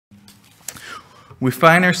We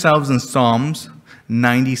find ourselves in Psalms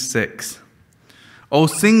 96. Oh,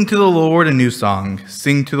 sing to the Lord a new song.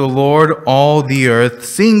 Sing to the Lord, all the earth.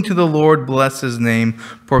 Sing to the Lord, bless his name.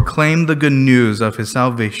 Proclaim the good news of his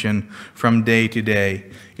salvation from day to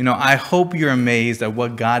day. You know, I hope you're amazed at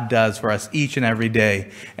what God does for us each and every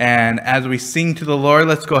day. And as we sing to the Lord,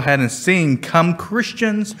 let's go ahead and sing. Come,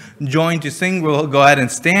 Christians, join to sing. We'll go ahead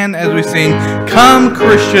and stand as we sing. Come,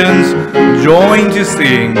 Christians, join to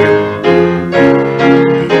sing.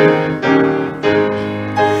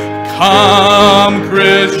 Come,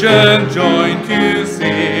 Christians, join to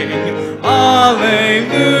sing.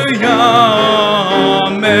 Alleluia,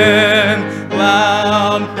 amen.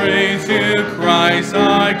 Loud praise to Christ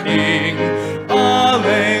our King.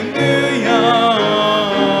 Alleluia,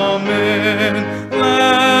 amen.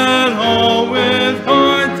 Let all with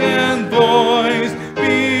heart and voice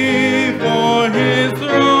before his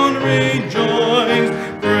throne rejoice.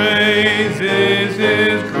 Praises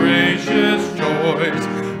his gracious choice.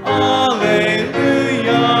 Alleluia,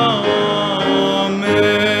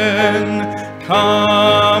 amen.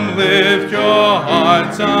 Come, lift your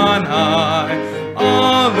hearts on high.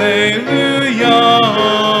 Alleluia,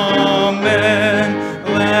 amen.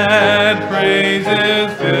 Let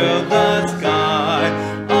praises fill the sky.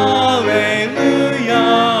 Alleluia,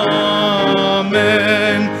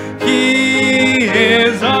 amen. He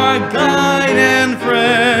is our guide and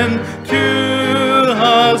friend. To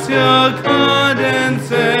us he'll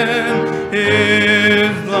condescend.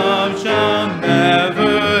 His love shall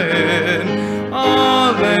never end.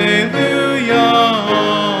 Alleluia.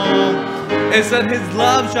 It said his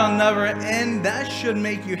love shall never end. That should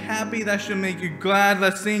make you happy. That should make you glad.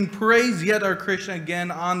 Let's sing praise yet our Christian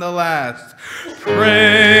again on the last.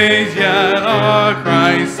 Praise yet our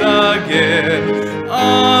Christ again.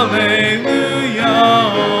 Alleluia,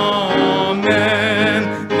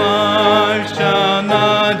 amen. Life shall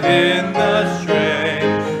not end the strain.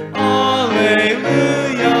 Alleluia,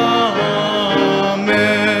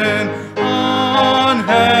 amen. On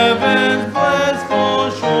heaven's blissful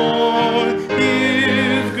shore,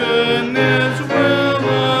 his goodness will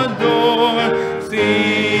adore,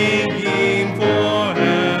 singing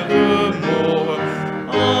forevermore.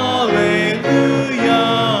 Alleluia,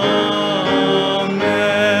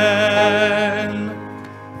 amen.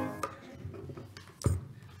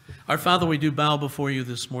 Our Father, we do bow before you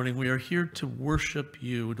this morning. We are here to worship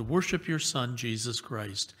you, to worship your Son, Jesus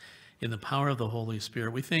Christ, in the power of the Holy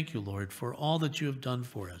Spirit. We thank you, Lord, for all that you have done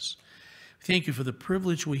for us. We thank you for the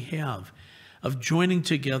privilege we have of joining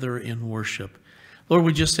together in worship. Lord,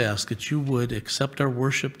 we just ask that you would accept our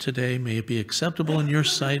worship today. May it be acceptable in your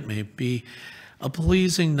sight. May it be a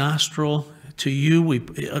pleasing nostril to you,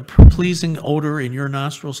 a pleasing odor in your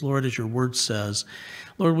nostrils, Lord, as your word says.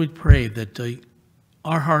 Lord, we pray that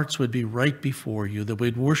our hearts would be right before you, that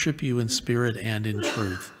we'd worship you in spirit and in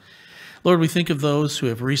truth. Lord, we think of those who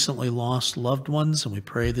have recently lost loved ones, and we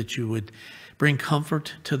pray that you would bring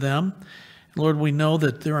comfort to them. Lord, we know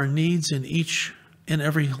that there are needs in each and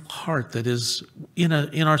every heart that is in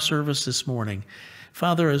our service this morning.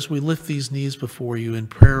 Father, as we lift these knees before you in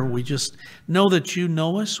prayer, we just know that you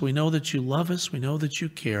know us, we know that you love us, we know that you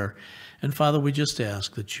care. And Father, we just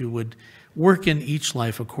ask that you would work in each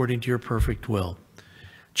life according to your perfect will.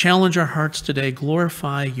 Challenge our hearts today.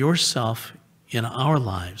 Glorify yourself in our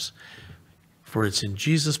lives. For it's in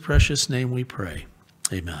Jesus' precious name we pray.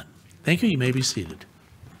 Amen. Thank you. You may be seated.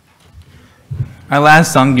 Our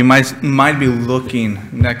last song, you might be looking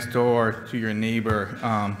next door to your neighbor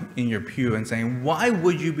in your pew and saying, why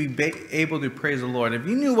would you be able to praise the Lord? If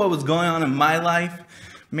you knew what was going on in my life,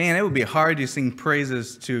 man, it would be hard to sing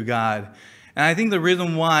praises to God. And I think the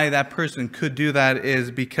reason why that person could do that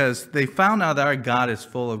is because they found out that our God is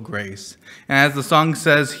full of grace. And as the song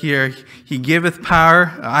says here, he giveth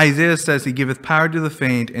power. Isaiah says he giveth power to the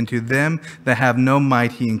faint, and to them that have no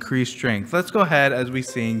might he increased strength. Let's go ahead as we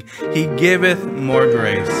sing, he giveth more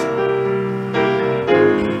grace.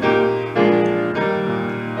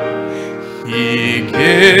 He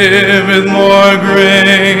giveth more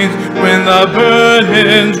grace when the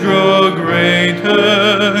burdens grow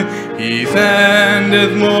greater. He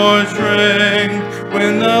sendeth more strength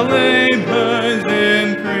when the labors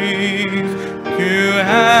increase. To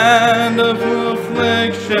hand of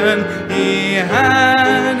affliction he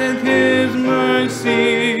addeth his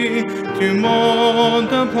mercy. To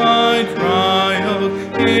multiply trials,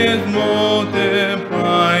 his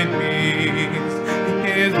multiplied peace.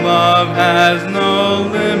 His love has no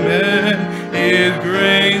limit, his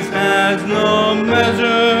grace has no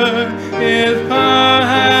measure, his power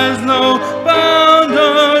has no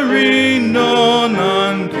boundary known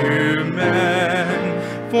unto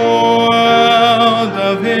men. For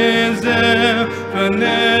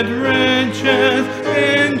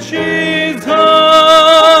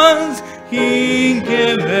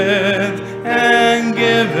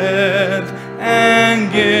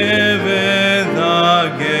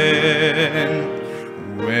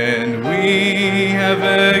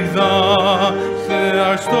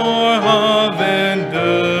store of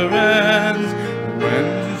endurance. When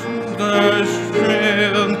the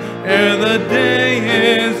strength ere the day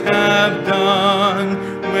is half done,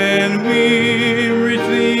 when we reach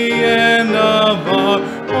the end of our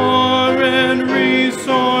foreign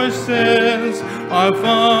resources, our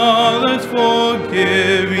Father's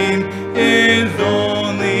forgiving is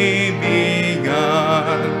only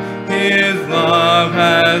begun. His love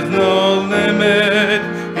has no limit,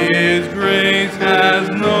 His grace has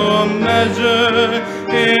no measure,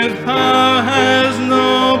 His power has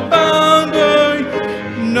no boundary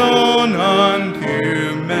known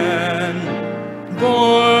unto men.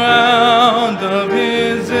 For out of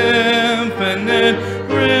His infinite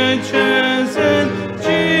riches in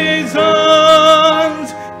Jesus,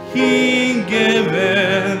 He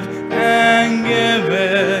giveth and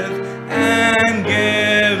giveth and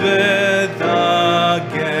giveth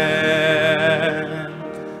again.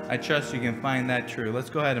 I trust you can find that true. Let's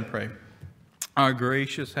go ahead and pray. Our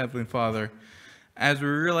gracious Heavenly Father, as we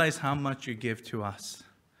realize how much you give to us,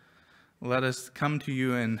 let us come to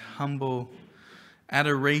you in humble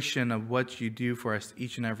adoration of what you do for us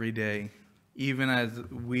each and every day, even as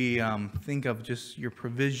we think of just your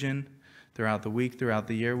provision throughout the week, throughout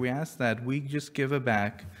the year. We ask that we just give it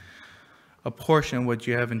back a portion of what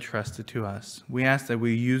you have entrusted to us. We ask that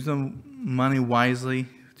we use the money wisely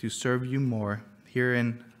to serve you more here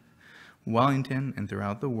in Wellington and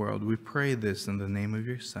throughout the world. We pray this in the name of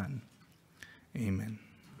your Son. Amen.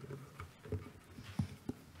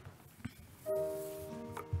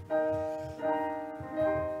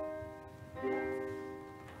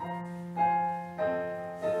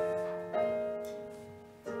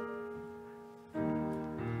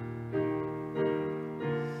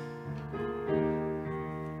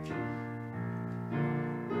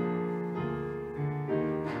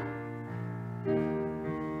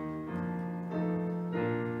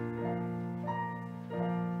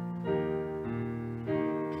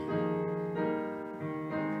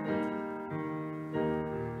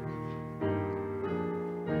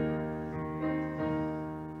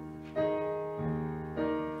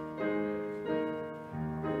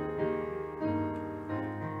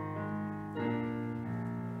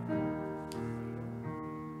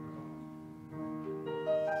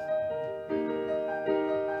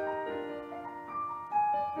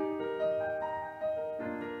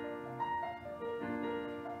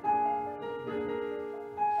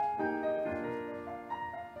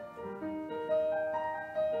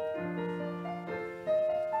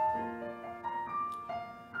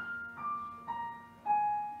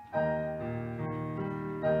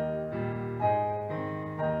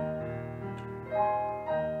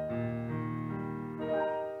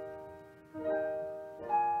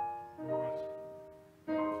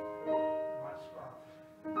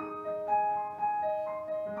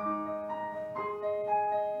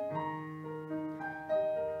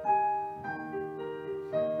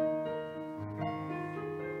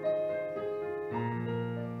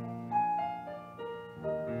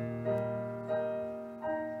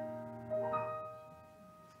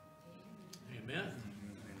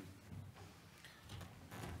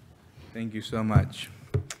 Thank you so much.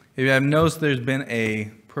 If you have noticed, there's been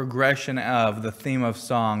a progression of the theme of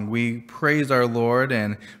song. We praise our Lord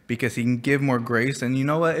and because he can give more grace. And you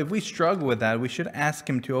know what? If we struggle with that, we should ask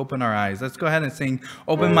him to open our eyes. Let's go ahead and sing,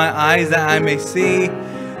 "Open my eyes that I may see."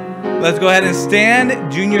 Let's go ahead and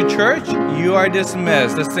stand. Junior church, you are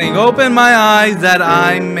dismissed. Let's sing, "Open my eyes that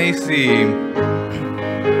I may see."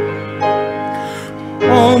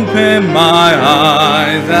 Open my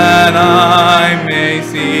eyes that I may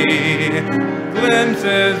see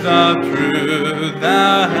glimpses of truth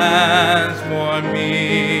thou hast for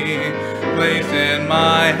me. Place in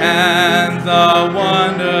my hands a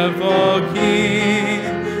wonderful key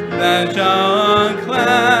that shall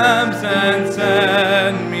unclasp and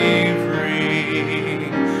set me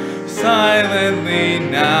free. Silently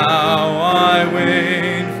now I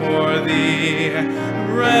wait for thee,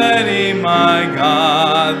 ready, my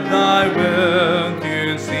God, thy will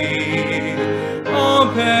to see.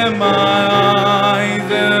 Open my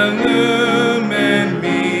eyes, illumine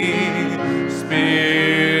me,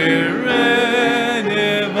 Spirit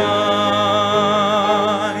divine.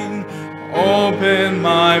 Open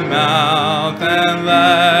my mouth and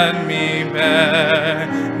let me bear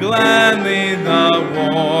gladly the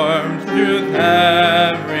warm truth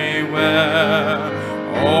everywhere.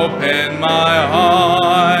 Open my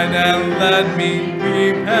heart and let me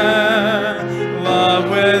prepare love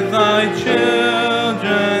with thy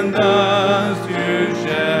children thus to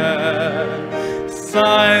share.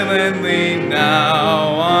 Silently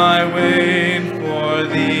now I wait for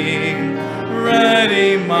thee,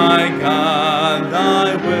 ready,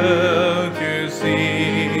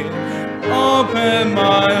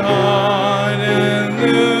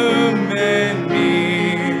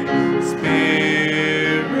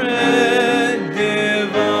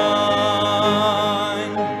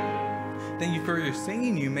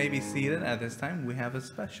 it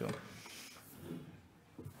special.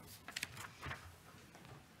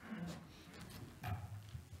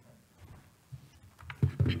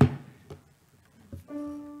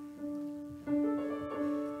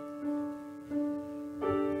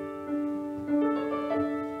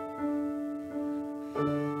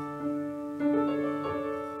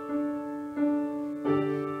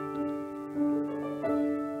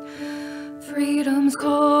 Freedom's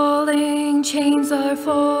calling, chains are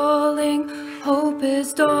falling, hope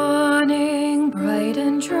is dawning, bright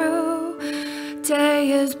and true.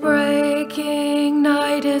 Day is breaking,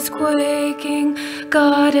 night is quaking,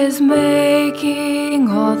 God is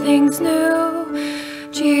making all things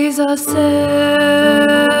new. Jesus saves.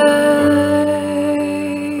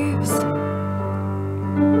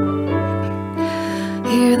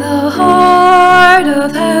 Hear the heart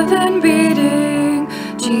of heaven beating.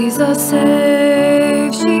 Jesus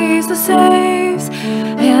saves, Jesus saves,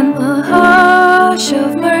 and the hush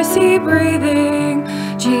of mercy breathing.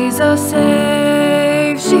 Jesus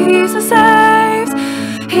saves, Jesus saves.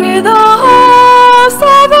 Hear the host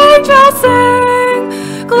of angels sing,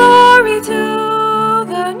 glory to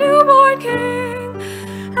the newborn King,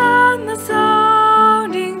 and the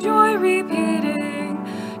sounding joy repeating.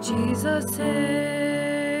 Jesus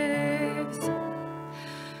saves.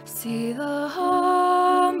 See the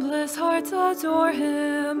humblest hearts adore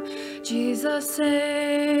him. Jesus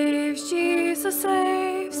saves, Jesus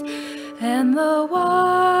saves, and the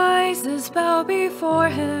wisest bow before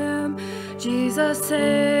him. Jesus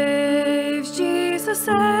saves, Jesus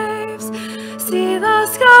saves. See the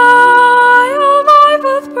sky alive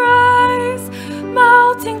with praise,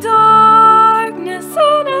 melting darkness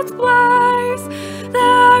in its place.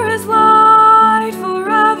 There is light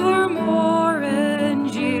forevermore in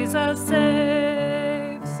Jesus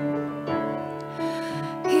saves.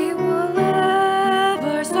 He will live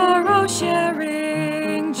our sorrow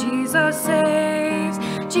sharing. Jesus saves,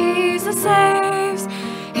 Jesus saves.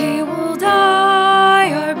 He will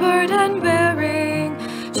die our burden bearing.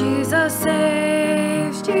 Jesus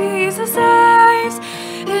saves, Jesus saves.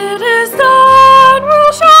 It is done,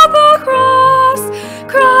 we'll shout the cross.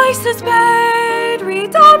 Christ has paid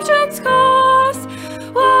redemption's cost,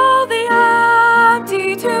 while the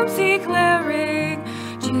empty tombs declaring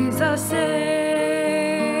Jesus saves.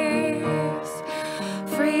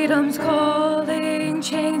 Freedom's calling,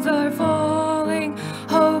 chains are falling,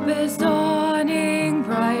 hope is dawning,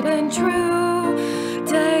 bright and true.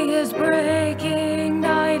 Day is breaking,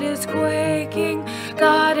 night is quaking,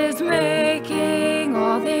 God is making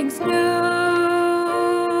all things new.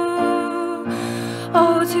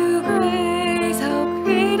 Oh, to grace, how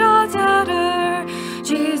great a debtor.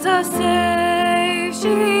 Jesus saves,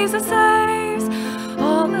 Jesus saves.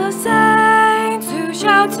 All the saints who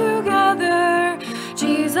shout together,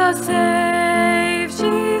 Jesus saves,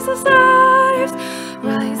 Jesus saves.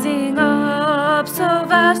 Rising up so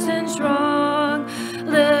vast and strong,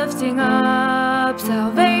 lifting up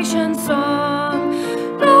salvation's song.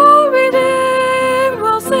 The redeemed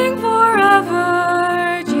will sing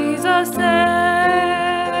forever, Jesus saves.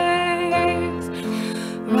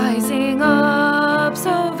 Rising up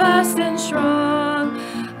so vast and strong,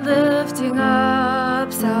 lifting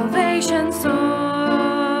up salvation's song.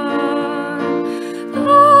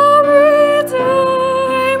 The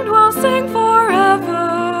redeemed will sing forever,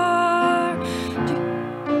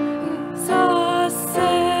 Jesus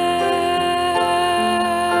saves.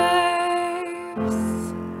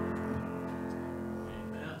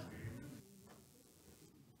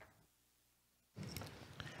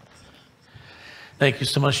 Thank you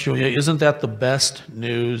so much, Julia. Isn't that the best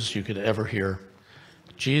news you could ever hear?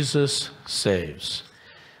 Jesus saves.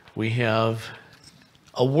 We have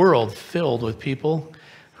a world filled with people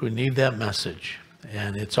who need that message,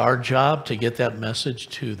 and it's our job to get that message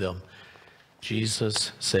to them.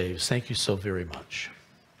 Jesus saves. Thank you so very much.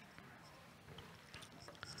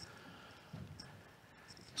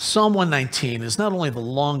 Psalm 119 is not only the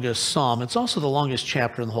longest psalm, it's also the longest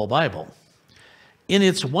chapter in the whole Bible. In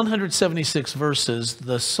its 176 verses,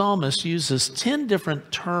 the psalmist uses 10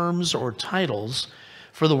 different terms or titles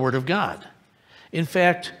for the Word of God. In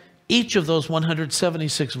fact, each of those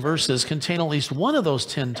 176 verses contain at least one of those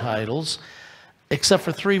 10 titles, except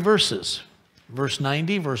for 3 verses. Verse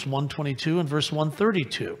 90, verse 122, and verse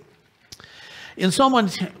 132. In Psalm 1,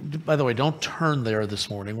 by the way, don't turn there this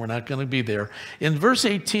morning. We're not going to be there. In verse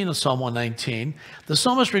 18 of Psalm 119, the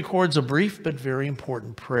psalmist records a brief but very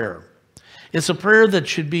important prayer. It's a prayer that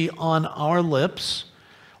should be on our lips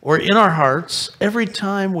or in our hearts every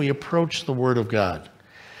time we approach the Word of God.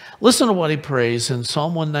 Listen to what he prays in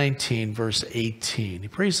Psalm 119, verse 18. He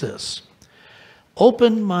prays this: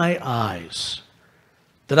 "Open my eyes,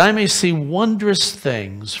 that I may see wondrous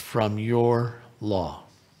things from your law.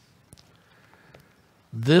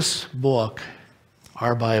 This book,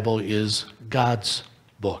 our Bible, is God's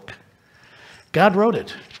book. God wrote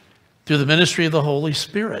it through the ministry of the Holy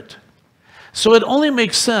Spirit. So it only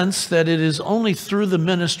makes sense that it is only through the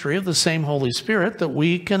ministry of the same Holy Spirit that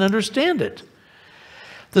we can understand it.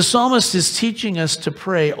 The psalmist is teaching us to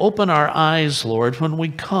pray, open our eyes, Lord, when we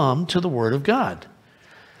come to the Word of God.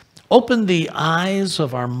 Open the eyes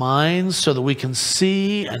of our minds so that we can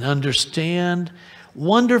see and understand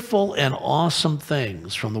wonderful and awesome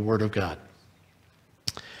things from the Word of God.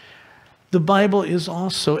 The Bible is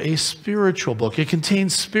also a spiritual book. It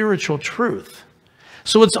contains spiritual truth.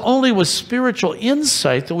 So it's only with spiritual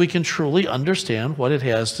insight that we can truly understand what it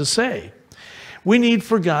has to say. We need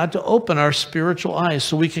for God to open our spiritual eyes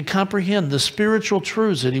so we can comprehend the spiritual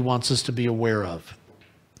truths that He wants us to be aware of.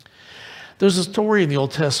 There's a story in the Old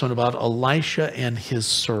Testament about Elisha and his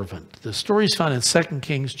servant. The story is found in 2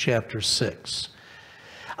 Kings chapter 6.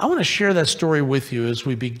 I want to share that story with you as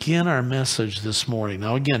we begin our message this morning.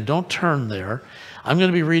 Now again, don't turn there. I'm going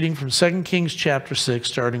to be reading from 2 Kings chapter 6,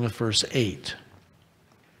 starting with verse 8.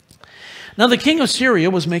 Now the king of Syria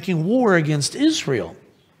was making war against Israel,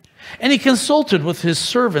 and he consulted with his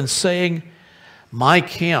servants, saying, my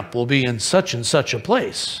camp will be in such and such a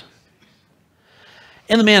place.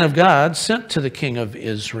 And the man of God sent to the king of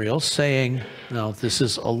Israel, saying, now this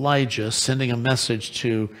is Elijah sending a message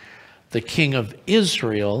to the king of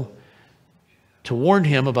Israel to warn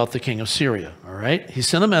him about the king of Syria. All right? He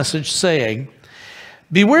sent a message saying,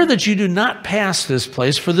 beware that you do not pass this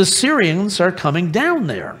place, for the Syrians are coming down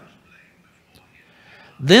there.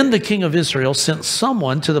 Then the king of Israel sent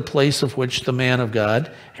someone to the place of which the man of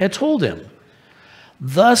God had told him.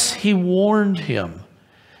 Thus he warned him,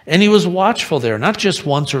 and he was watchful there, not just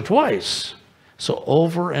once or twice. So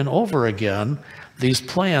over and over again, these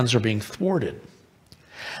plans are being thwarted.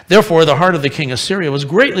 Therefore, the heart of the king of Syria was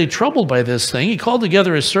greatly troubled by this thing. He called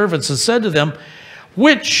together his servants and said to them,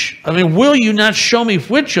 will you not show me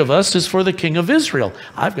which of us is for the king of Israel?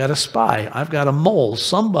 I've got a spy. I've got a mole.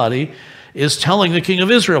 Somebody is telling the king of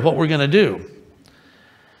Israel what we're going to do.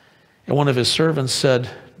 And one of his servants said,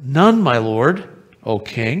 none, my lord, O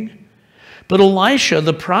king. But Elisha,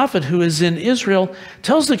 the prophet who is in Israel,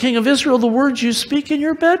 tells the king of Israel the words you speak in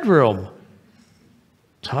your bedroom.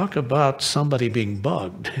 Talk about somebody being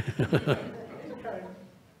bugged.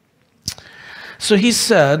 So he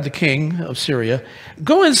said, the king of Syria,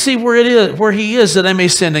 go and see where he is, that I may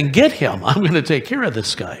send and get him. I'm going to take care of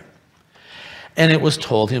this guy. And it was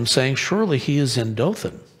told him, saying, surely he is in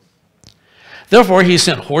Dothan. Therefore he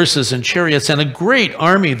sent horses and chariots and a great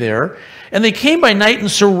army there, and they came by night and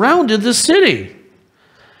surrounded the city.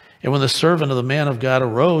 And when the servant of the man of God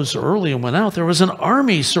arose early and went out, there was an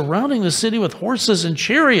army surrounding the city with horses and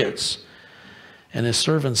chariots. And his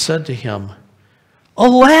servant said to him,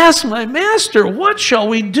 alas, my master, what shall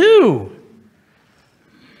we do?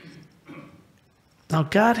 Now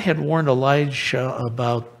God had warned Elijah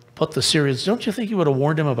about what the Syrians, don't you think he would have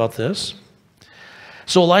warned him about this?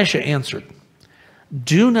 So Elisha answered,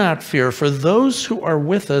 do not fear, for those who are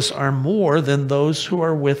with us are more than those who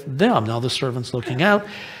are with them. Now the servant's looking out.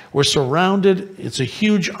 We're surrounded. It's a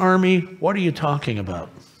huge army. What are you talking about?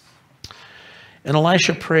 And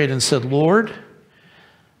Elisha prayed and said, Lord,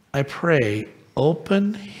 I pray,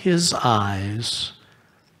 open his eyes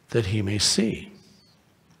that he may see.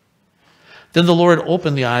 Then the Lord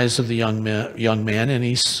opened the eyes of the young man, and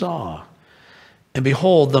he saw. And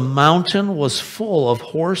behold, the mountain was full of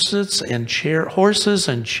horses and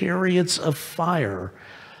chariots of fire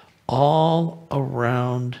all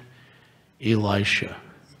around Elisha.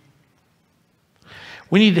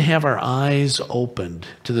 We need to have our eyes opened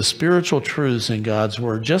to the spiritual truths in God's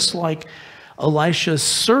word, just like Elisha's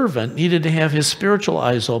servant needed to have his spiritual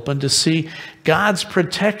eyes open to see God's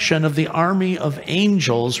protection of the army of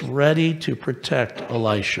angels ready to protect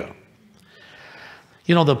Elisha.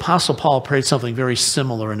 You know, the Apostle Paul prayed something very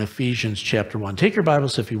similar in Ephesians chapter 1. Take your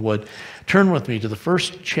Bibles, if you would. Turn with me to the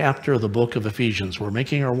first chapter of the book of Ephesians. We're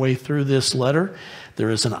making our way through this letter. There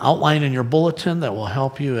is an outline in your bulletin that will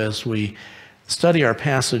help you as we study our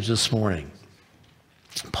passage this morning.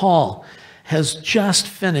 Paul has just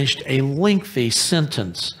finished a lengthy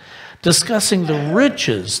sentence discussing the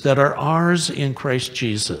riches that are ours in Christ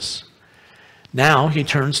Jesus. Now he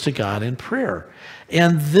turns to God in prayer.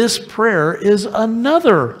 And this prayer is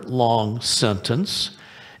another long sentence.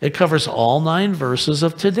 It covers all 9 verses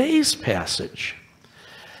of today's passage.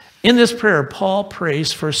 In this prayer, Paul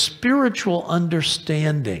prays for spiritual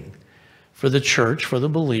understanding for the church, for the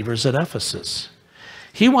believers at Ephesus.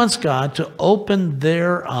 He wants God to open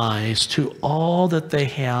their eyes to all that they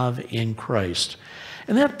have in Christ.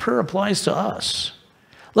 And that prayer applies to us.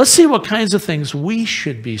 Let's see what kinds of things we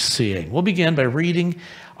should be seeing. We'll begin by reading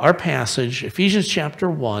our passage, Ephesians chapter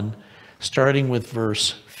 1, starting with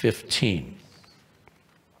verse 15.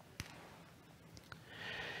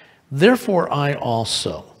 Therefore I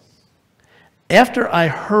also, after I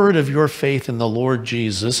heard of your faith in the Lord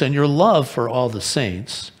Jesus and your love for all the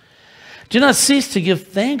saints, do not cease to give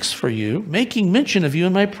thanks for you, making mention of you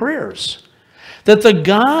in my prayers, that the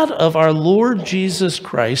God of our Lord Jesus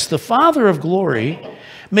Christ, the Father of glory,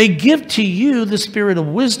 may give to you the spirit of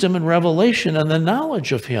wisdom and revelation and the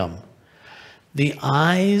knowledge of him, the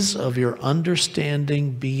eyes of your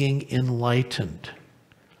understanding being enlightened,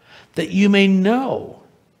 that you may know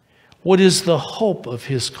what is the hope of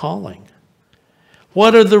his calling,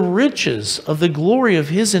 what are the riches of the glory of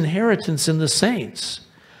his inheritance in the saints,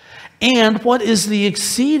 and what is the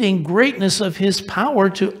exceeding greatness of his power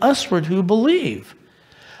to usward who believe,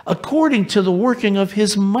 according to the working of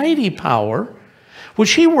his mighty power,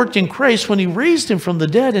 which he worked in Christ when he raised him from the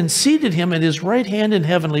dead and seated him at his right hand in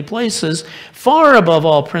heavenly places, far above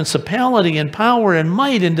all principality and power and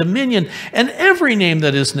might and dominion and every name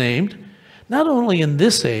that is named, not only in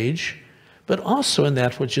this age, but also in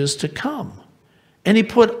that which is to come. And he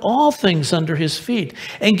put all things under his feet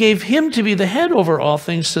and gave him to be the head over all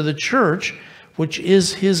things to the church, which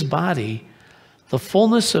is his body, the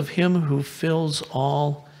fullness of him who fills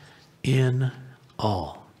all in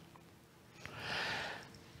all.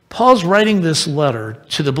 Paul's writing this letter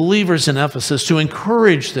to the believers in Ephesus to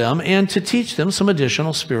encourage them and to teach them some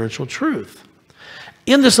additional spiritual truth.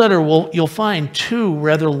 In this letter, you'll find two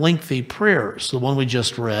rather lengthy prayers, the one we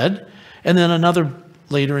just read, and then another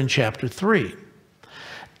later in chapter 3.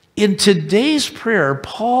 In today's prayer,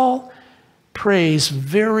 Paul prays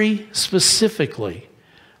very specifically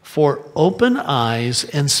for open eyes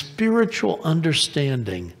and spiritual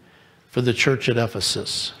understanding for the church at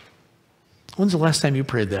Ephesus. When's the last time you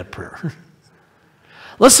prayed that prayer?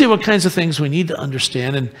 Let's see what kinds of things we need to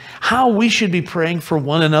understand and how we should be praying for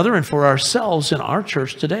one another and for ourselves in our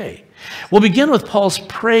church today. We'll begin with Paul's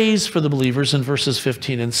praise for the believers in verses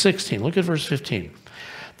 15 and 16. Look at verse 15.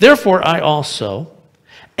 Therefore I also,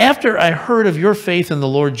 after I heard of your faith in the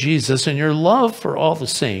Lord Jesus and your love for all the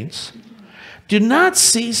saints, do not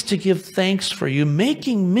cease to give thanks for you,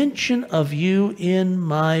 making mention of you in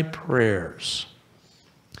my prayers.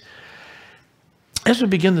 As we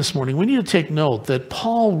begin this morning, we need to take note that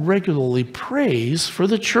Paul regularly prays for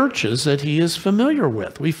the churches that he is familiar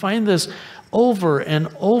with. We find this over and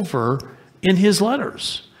over in his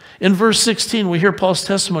letters. In verse 16, we hear Paul's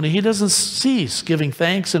testimony. He doesn't cease giving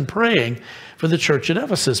thanks and praying for the church at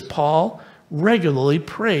Ephesus. Paul regularly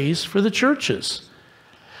prays for the churches.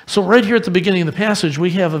 So right here at the beginning of the passage,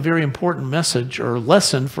 we have a very important message or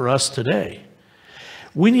lesson for us today.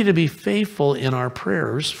 We need to be faithful in our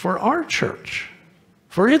prayers for our church,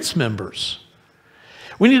 for its members.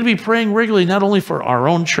 We need to be praying regularly not only for our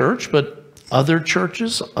own church, but other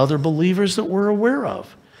churches, other believers that we're aware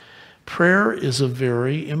of. Prayer is a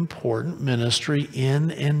very important ministry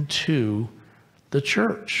in and to the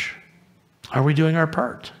church. Are we doing our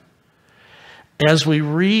part? As we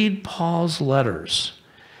read Paul's letters,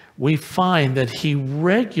 we find that he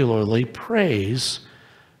regularly prays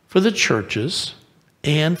for the churches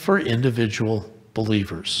and for individual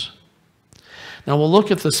believers. Now we'll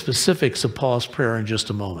look at the specifics of Paul's prayer in just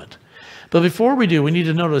a moment. But before we do, we need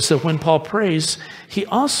to notice that when Paul prays, he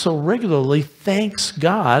also regularly thanks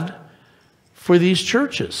God for these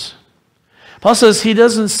churches. Paul says he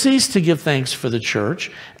doesn't cease to give thanks for the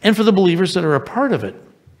church and for the believers that are a part of it.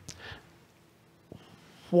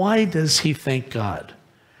 Why does he thank God?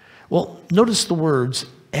 Well, notice the words,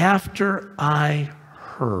 after I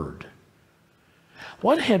heard.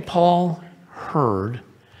 What had Paul heard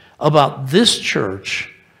about this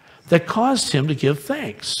church that caused him to give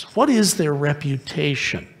thanks? What is their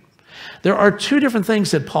reputation? There are two different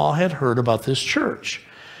things that Paul had heard about this church.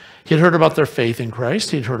 He had heard about their faith in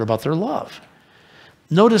Christ. He had heard about their love.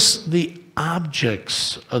 Notice the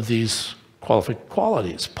objects of these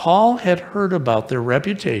qualities. Paul had heard about their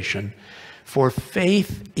reputation for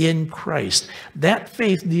faith in Christ. That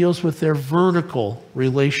faith deals with their vertical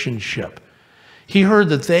relationship. He heard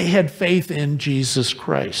that they had faith in Jesus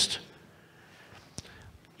Christ.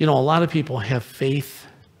 You know, a lot of people have faith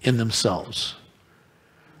in themselves,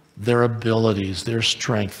 their abilities, their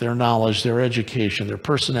strength, their knowledge, their education, their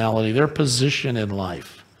personality, their position in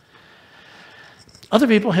life. Other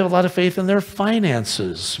people have a lot of faith in their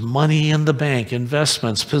finances, money in the bank,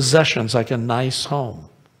 investments, possessions like a nice home.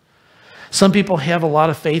 Some people have a lot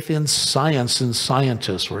of faith in science and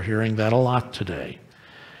scientists. We're hearing that a lot today.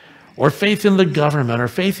 Or faith in the government, or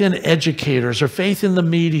faith in educators, or faith in the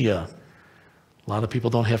media. A lot of people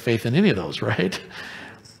don't have faith in any of those, right?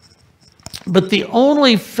 But the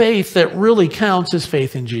only faith that really counts is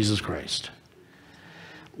faith in Jesus Christ.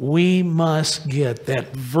 We must get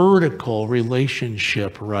that vertical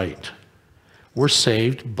relationship right. We're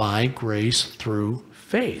saved by grace through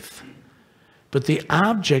faith. But the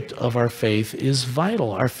object of our faith is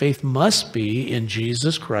vital. Our faith must be in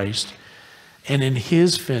Jesus Christ and in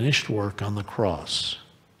his finished work on the cross.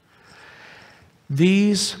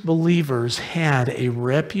 These believers had a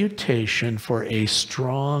reputation for a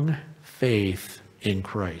strong faith in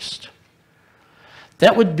Christ.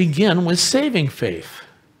 That would begin with saving faith.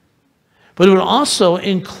 But it would also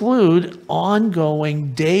include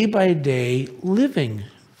ongoing, day-by-day living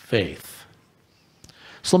faith.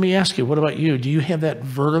 So let me ask you, what about you? Do you have that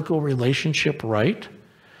vertical relationship right?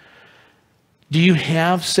 Do you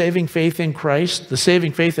have saving faith in Christ? The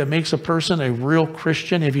saving faith that makes a person a real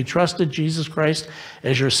Christian? Have you trusted Jesus Christ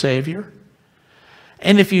as your Savior?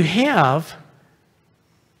 And if you have,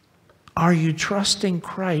 are you trusting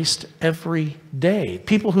Christ every day?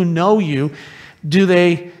 People who know you, do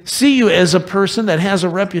they see you as a person that has a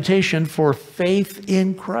reputation for faith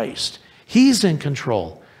in Christ? He's in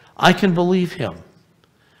control. I can believe him.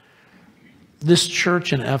 This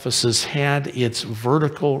church in Ephesus had its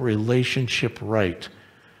vertical relationship right.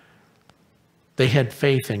 They had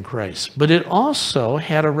faith in Christ. But it also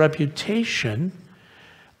had a reputation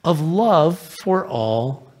of love for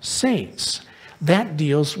all saints. That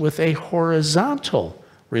deals with a horizontal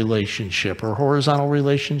relationship or horizontal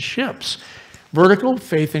relationships. Vertical,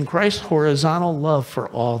 faith in Christ. Horizontal, love for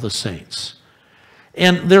all the saints.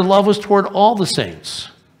 And their love was toward all the saints.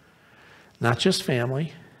 Not just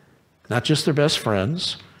family. Not just their best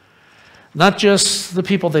friends, not just the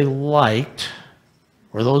people they liked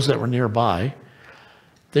or those that were nearby.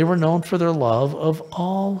 They were known for their love of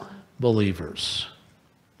all believers.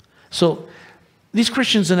 So these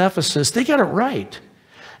Christians in Ephesus, they got it right.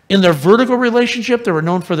 In their vertical relationship, they were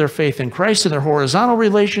known for their faith in Christ. In their horizontal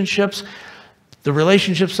relationships, the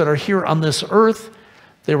relationships that are here on this earth,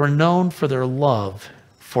 they were known for their love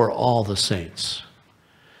for all the saints.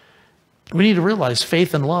 We need to realize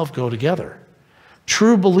faith and love go together.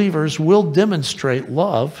 True believers will demonstrate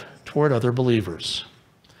love toward other believers.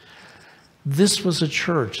 This was a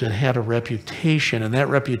church that had a reputation, and that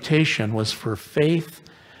reputation was for faith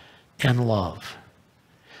and love.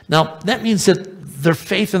 Now, that means that their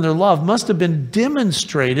faith and their love must have been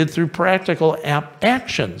demonstrated through practical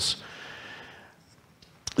actions.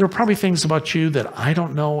 There are probably things about you that I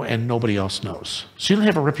don't know and nobody else knows. So you don't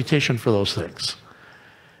have a reputation for those things.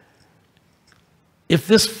 If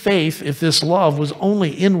this faith, if this love was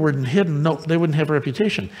only inward and hidden, no, they wouldn't have a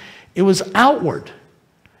reputation. It was outward.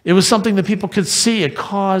 It was something that people could see. It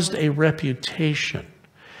caused a reputation.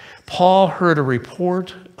 Paul heard a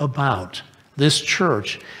report about this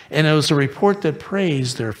church, and it was a report that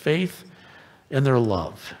praised their faith and their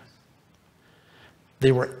love.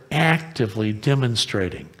 They were actively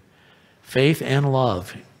demonstrating faith and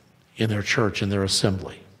love in their church, in their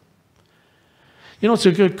assembly. You know, it's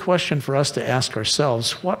a good question for us to ask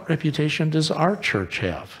ourselves, what reputation does our church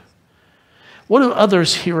have? What do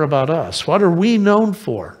others hear about us? What are we known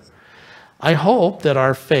for? I hope that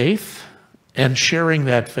our faith and sharing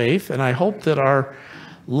that faith, and I hope that our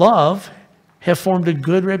love have formed a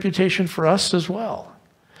good reputation for us as well.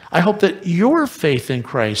 I hope that your faith in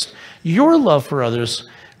Christ, your love for others,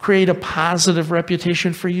 create a positive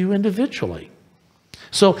reputation for you individually.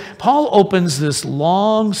 So Paul opens this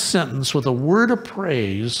long sentence with a word of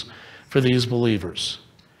praise for these believers.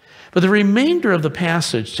 But the remainder of the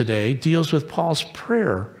passage today deals with Paul's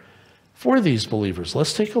prayer for these believers.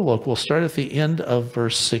 Let's take a look. We'll start at the end of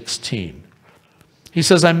verse 16. He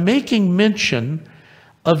says, I'm making mention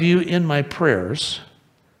of you in my prayers,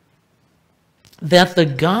 that the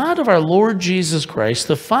God of our Lord Jesus Christ,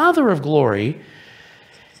 the Father of glory,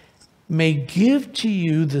 may give to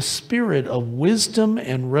you the spirit of wisdom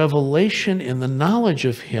and revelation in the knowledge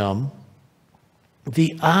of him,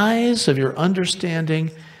 the eyes of your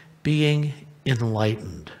understanding being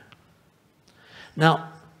enlightened. Now,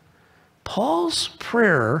 Paul's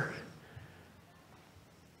prayer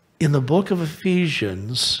in the book of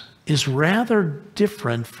Ephesians is rather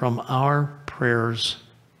different from our prayers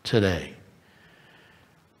today.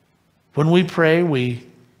 When we pray, we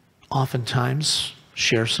oftentimes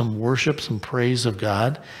share some worship, some praise of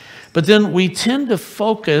God, but then we tend to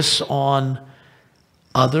focus on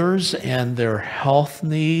others and their health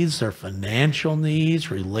needs, their financial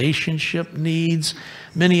needs, relationship needs,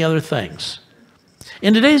 many other things.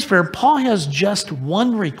 In today's prayer, Paul has just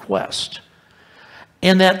one request,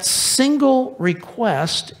 and that single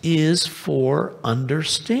request is for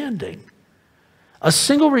understanding. A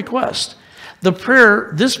single request.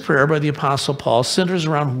 This prayer by the Apostle Paul centers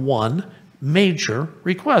around one major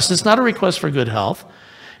request. It's not a request for good health.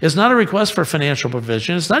 It's not a request for financial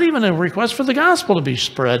provision. It's not even a request for the gospel to be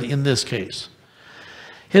spread in this case.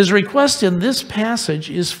 His request in this passage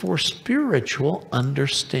is for spiritual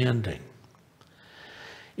understanding.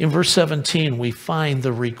 In verse 17, we find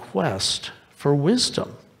the request for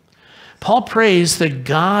wisdom. Paul prays that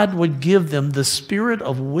God would give them the spirit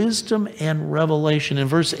of wisdom and revelation. In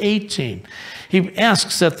verse 18, he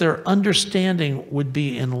asks that their understanding would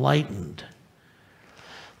be enlightened.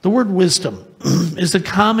 The word wisdom is the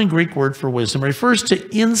common Greek word for wisdom. It refers to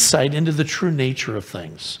insight into the true nature of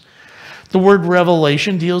things. The word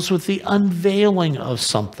revelation deals with the unveiling of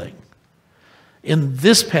something. In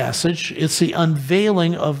this passage, it's the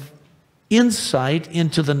unveiling of insight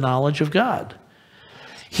into the knowledge of God.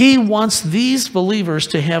 He wants these believers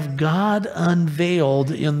to have God unveiled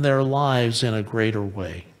in their lives in a greater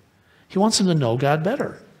way. He wants them to know God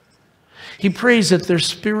better. He prays that their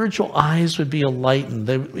spiritual eyes would be enlightened,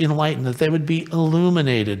 that they would be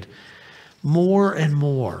illuminated more and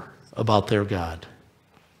more about their God.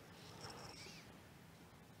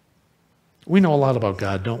 We know a lot about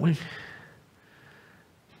God, don't we?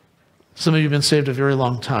 Some of you have been saved a very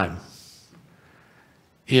long time.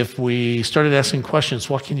 If we started asking questions,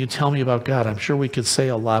 what can you tell me about God? I'm sure we could say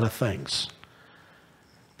a lot of things.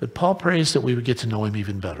 But Paul prays that we would get to know him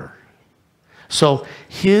even better. So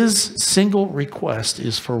his single request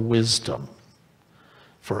is for wisdom,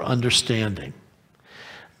 for understanding.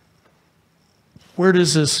 Where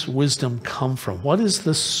does this wisdom come from? What is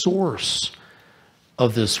the source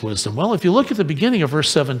of this wisdom? Well, if you look at the beginning of verse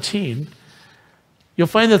 17, you'll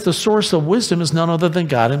find that the source of wisdom is none other than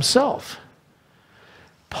God himself.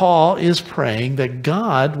 Paul is praying that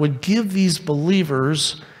God would give these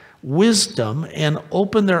believers wisdom and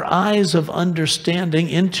open their eyes of understanding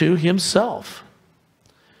into himself.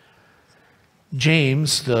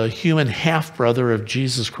 James, the human half-brother of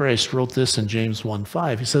Jesus Christ, wrote this in James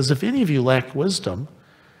 1:5. He says, if any of you lack wisdom,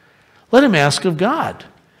 let him ask of God,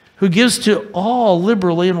 who gives to all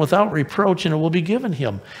liberally and without reproach, and it will be given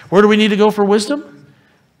him. Where do we need to go for wisdom?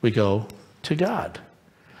 We go to God.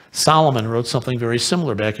 Solomon wrote something very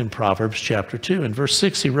similar back in Proverbs chapter 2. In verse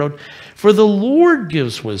 6, he wrote, for the Lord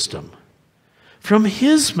gives wisdom. From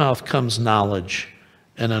his mouth comes knowledge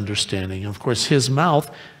and understanding. And of course, his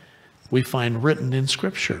mouth we find written in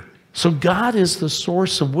Scripture. So God is the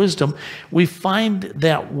source of wisdom. We find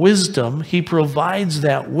that wisdom, he provides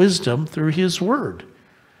that wisdom through his word.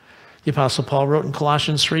 The Apostle Paul wrote in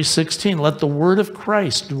Colossians 3:16, let the word of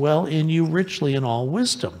Christ dwell in you richly in all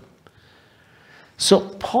wisdom. So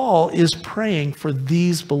Paul is praying for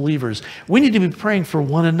these believers. We need to be praying for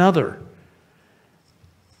one another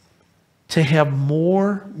to have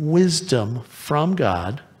more wisdom from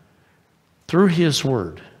God through his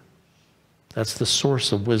word. That's the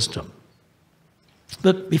source of wisdom.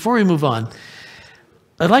 But before we move on,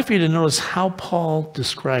 I'd like for you to notice how Paul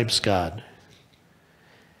describes God.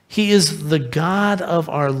 He is the God of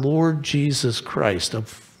our Lord Jesus Christ,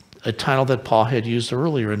 a title that Paul had used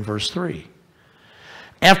earlier in verse 3.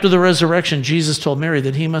 After the resurrection, Jesus told Mary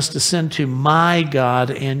that he must ascend to my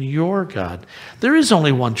God and your God. There is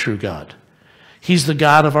only one true God. He's the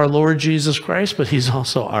God of our Lord Jesus Christ, but he's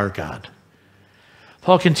also our God.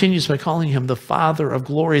 Paul continues by calling him the Father of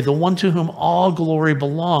glory, the one to whom all glory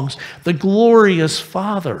belongs, the glorious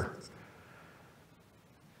Father,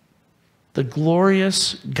 the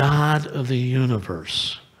glorious God of the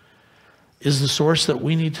universe is the source that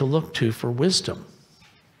we need to look to for wisdom.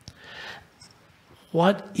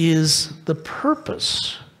 What is the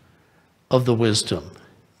purpose of the wisdom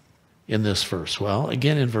in this verse? Well,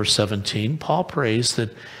 again in verse 17, Paul prays that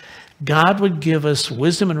God would give us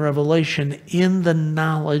wisdom and revelation in the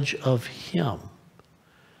knowledge of him.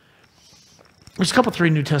 There's a couple, 3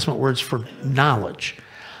 New Testament words for knowledge.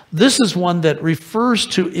 This is one that refers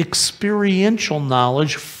to experiential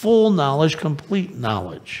knowledge, full knowledge, complete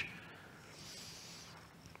knowledge.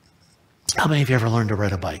 How many of you ever learned to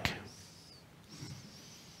ride a bike?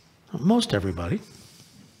 Most everybody.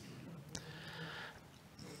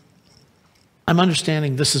 I'm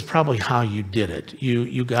understanding this is probably how you did it.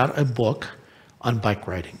 You got a book on bike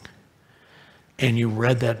riding, and you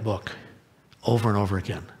read that book over and over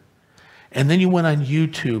again. And then you went on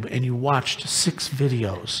YouTube and you watched 6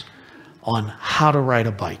 videos on how to ride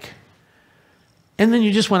a bike. And then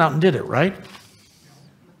you just went out and did it, right?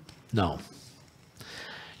 No.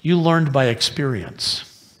 You learned by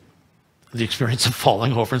experience. The experience of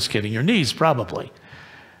falling over and skidding your knees, probably.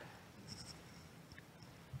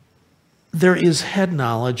 There is head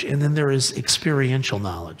knowledge, and then there is experiential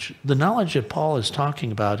knowledge. The knowledge that Paul is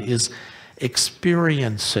talking about is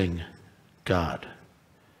experiencing God.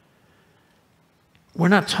 We're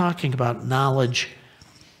not talking about knowledge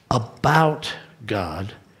about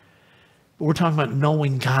God. We're talking about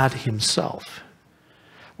knowing God himself.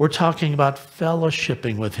 We're talking about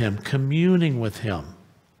fellowshipping with him, communing with him.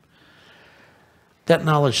 That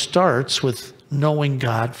knowledge starts with knowing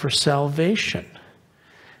God for salvation.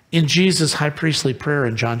 In Jesus' high priestly prayer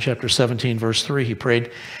in John chapter 17, verse 3, he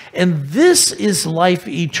prayed, "And this is life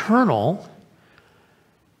eternal,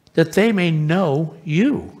 that they may know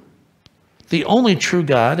you, the only true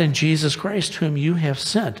God, and Jesus Christ, whom you have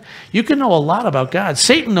sent." You can know a lot about God.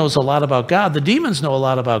 Satan knows a lot about God. The demons know a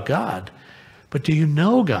lot about God. But do you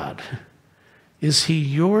know God? Is he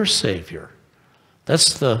your Savior?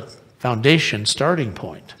 That's the foundation starting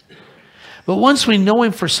point. But once we know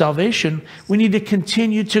him for salvation, we need to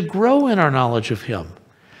continue to grow in our knowledge of him.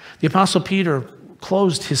 The Apostle Peter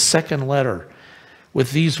closed his second letter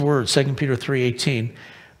with these words, 2 Peter 3:18,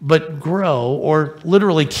 "But grow," or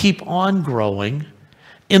literally keep on growing,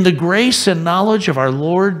 "in the grace and knowledge of our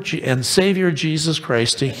Lord and Savior Jesus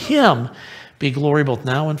Christ. To him be glory both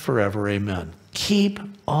now and forever. Amen." Keep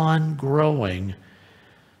on growing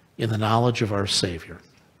in the knowledge of our Savior.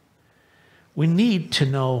 We need to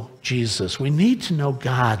know Jesus. We need to know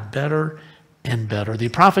God better and better. The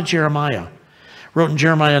prophet Jeremiah wrote in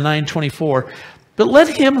Jeremiah 9:24, "But let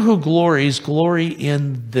him who glories glory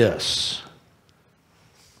in this."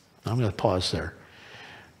 I'm going to pause there.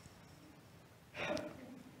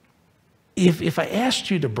 If I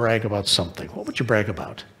asked you to brag about something, what would you brag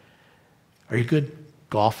about? Are you a good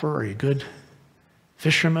golfer? Are you a good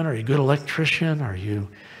fisherman? Are you a good electrician? Are you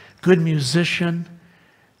a good musician?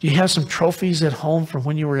 Do you have some trophies at home from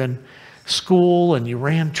when you were in school and you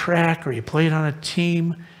ran track or you played on a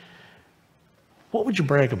team? What would you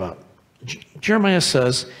brag about? Jeremiah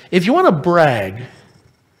says, if you want to brag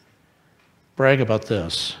about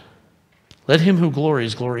this. Let him who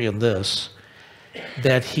glories glory in this,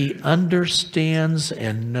 that he understands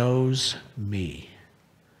and knows me,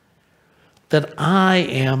 that I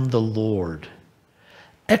am the Lord,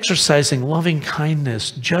 exercising loving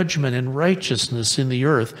kindness, judgment, and righteousness in the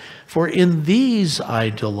earth, for in these I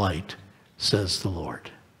delight, says the Lord.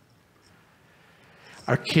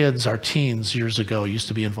 Our kids, our teens years ago used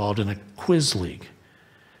to be involved in a quiz league,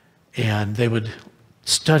 and they would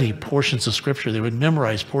study portions of Scripture. They would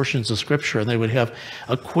memorize portions of Scripture, and they would have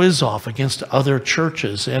a quiz off against other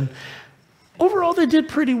churches, and overall they did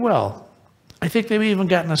pretty well. I think they've even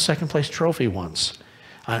gotten a second place trophy once.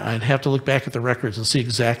 I'd have to look back at the records and see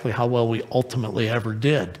exactly how well we ultimately ever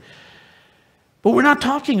did. But we're not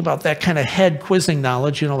talking about that kind of head quizzing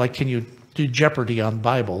knowledge, like can you do Jeopardy on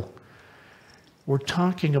Bible? We're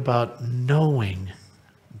talking about knowing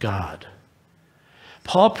God.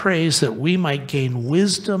 Paul prays that we might gain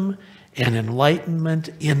wisdom and enlightenment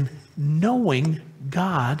in knowing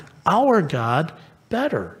God, our God,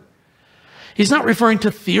 better. He's not referring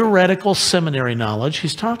to theoretical seminary knowledge.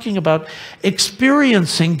 He's talking about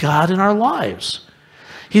experiencing God in our lives.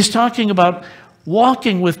 He's talking about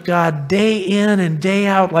walking with God day in and day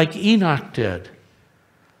out like Enoch did.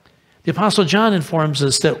 The Apostle John informs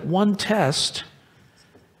us that one test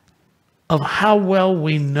of how well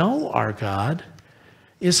we know our God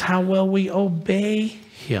is how well we obey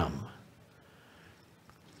him.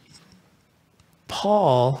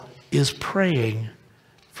 Paul is praying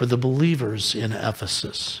for the believers in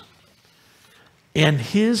Ephesus. And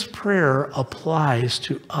his prayer applies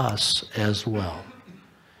to us as well.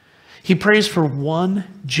 He prays for one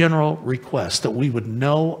general request, that we would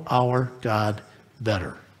know our God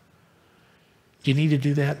better. Do you need to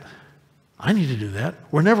do that? I need to do that.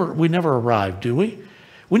 We never arrive, do we?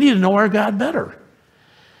 We need to know our God better.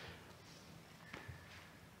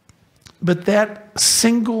 But that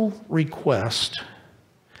single request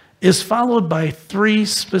is followed by 3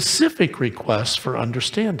 specific requests for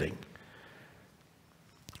understanding.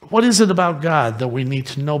 What is it about God that we need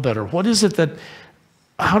to know better?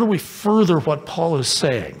 How do we further what Paul is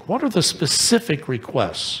saying? What are the specific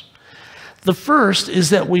requests? The first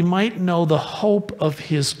is that we might know the hope of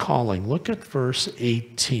his calling. Look at verse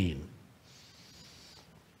 18.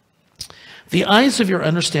 The eyes of your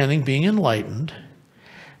understanding being enlightened,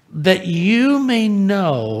 that you may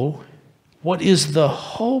know what is the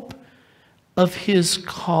hope of his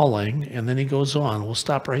calling. And then he goes on. We'll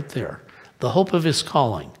stop right there. The hope of his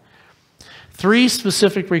calling. 3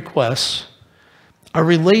 specific requests are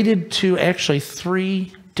related to actually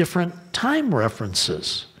 3 different time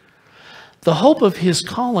references. The hope of his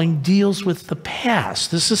calling deals with the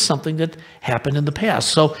past. This is something that happened in the past.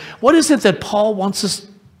 So what is it that Paul wants us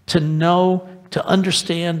to know, to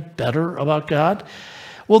understand better about God?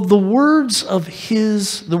 Well, the words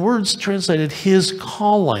translated his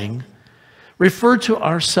calling refer to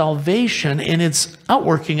our salvation and its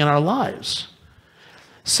outworking in our lives.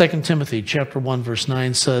 2 Timothy chapter 1, verse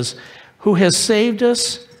 9 says, who has saved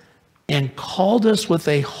us and called us with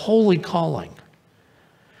a holy calling,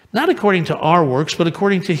 not according to our works, but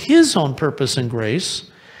according to his own purpose and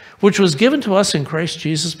grace, which was given to us in Christ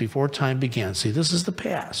Jesus before time began. See, this is the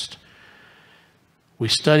past. We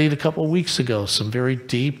studied a couple of weeks ago some very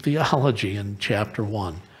deep theology in chapter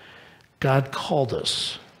 1. God called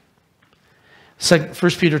us. 1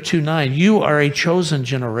 Peter 2:9, you are a chosen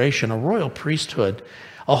generation, a royal priesthood,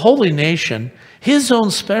 a holy nation, his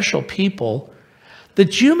own special people,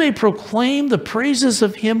 that you may proclaim the praises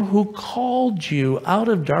of him who called you out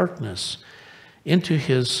of darkness into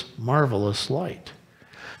his marvelous light.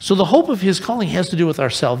 So the hope of his calling has to do with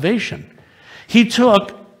our salvation. He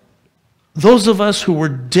took those of us who were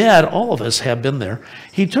dead, all of us have been there.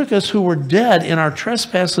 He took us who were dead in our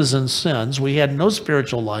trespasses and sins. We had no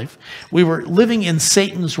spiritual life. We were living in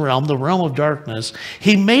Satan's realm, the realm of darkness.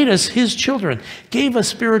 He made us his children, gave us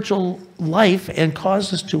spiritual life, and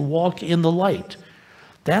caused us to walk in the light.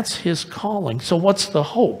 That's his calling. So what's the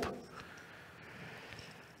hope?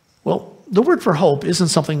 Well, the word for hope isn't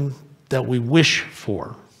something that we wish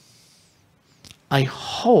for. I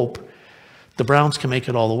hope the Browns can make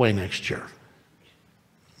it all the way next year.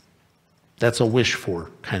 That's a wish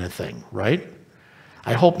for kind of thing, right?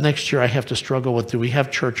 I hope next year I have to struggle with, do we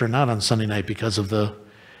have church or not on Sunday night because of the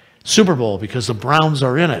Super Bowl, because the Browns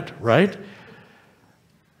are in it, right?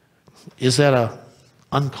 Is that a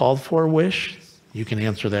uncalled for wish? You can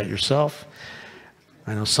answer that yourself.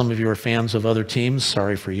 I know some of you are fans of other teams.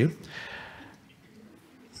 Sorry for you.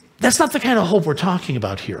 That's not the kind of hope we're talking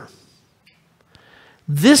about here.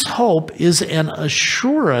 This hope is an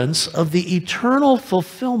assurance of the eternal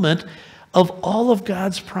fulfillment of all of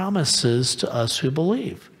God's promises to us who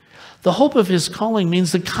believe. The hope of his calling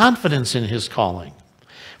means the confidence in his calling.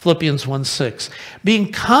 Philippians 1:6,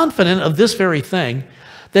 being confident of this very thing,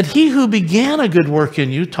 that he who began a good work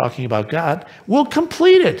in you, talking about God, will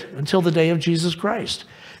complete it until the day of Jesus Christ.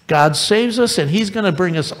 God saves us, and he's going to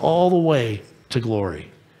bring us all the way to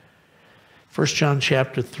glory. 1 John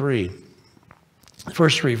chapter 3.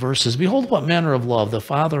 First 3 verses, behold what manner of love the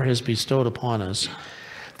Father has bestowed upon us,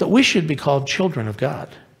 that we should be called children of God.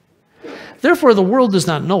 Therefore the world does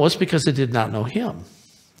not know us because it did not know him.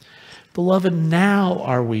 Beloved, now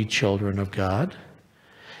are we children of God,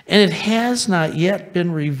 and it has not yet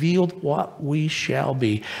been revealed what we shall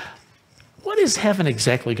be. What is heaven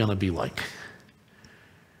exactly going to be like?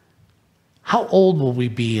 How old will we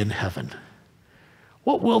be in heaven?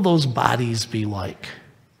 What will those bodies be like?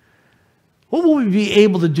 What will we be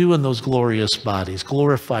able to do in those glorious bodies,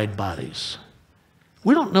 glorified bodies?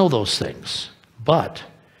 We don't know those things, but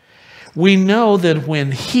we know that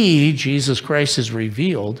when he, Jesus Christ, is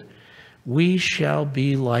revealed, we shall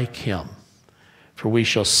be like him, for we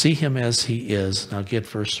shall see him as he is. Now get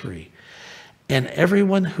verse 3. And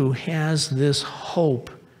everyone who has this hope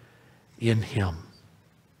in him.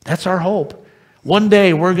 That's our hope. One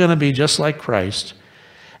day we're going to be just like Christ.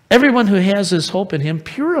 Everyone who has this hope in him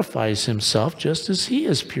purifies himself just as he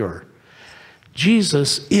is pure.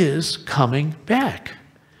 Jesus is coming back.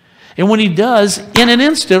 And when he does, in an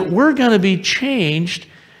instant, we're going to be changed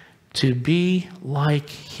to be like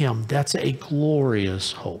him. That's a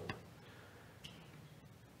glorious hope.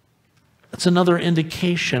 That's another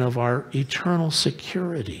indication of our eternal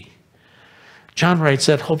security. John writes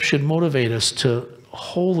that hope should motivate us to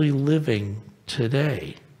holy living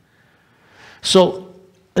today. So,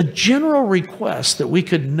 a general request that we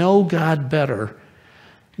could know God better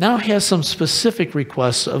now has some specific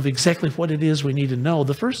requests of exactly what it is we need to know.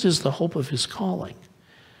 The first is the hope of his calling.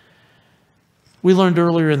 We learned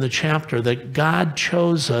earlier in the chapter that God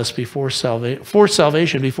chose us for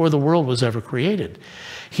salvation before the world was ever created.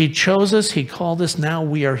 He chose us, he called us, now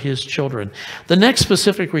we are his children. The next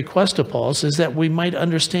specific request of Paul's is that we might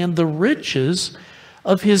understand the riches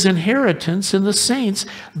of his inheritance in the saints.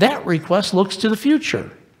 That request looks to the future.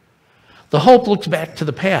 The hope looks back to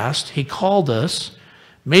the past. He called us,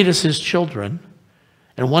 made us his children,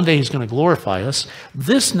 and one day he's going to glorify us.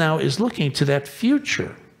 This now is looking to that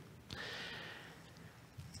future.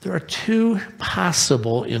 There are 2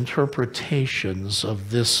 possible interpretations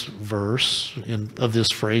of this verse, of this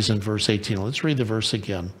phrase in verse 18. Let's read the verse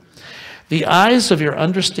again. the eyes of your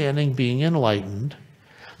understanding being enlightened,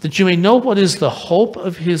 that you may know what is the hope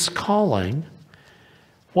of his calling,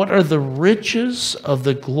 what are the riches of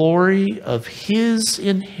the glory of his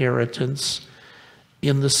inheritance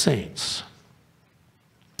in the saints.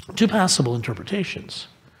 Two possible interpretations.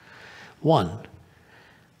 One,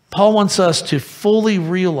 Paul wants us to fully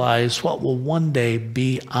realize what will one day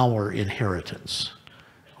be our inheritance.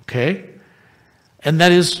 Okay? And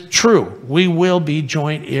that is true. We will be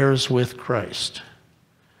joint heirs with Christ.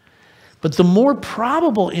 But the more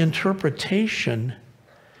probable interpretation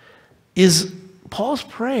is Paul's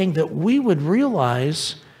praying that we would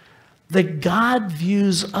realize that God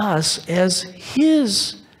views us as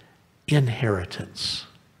his inheritance.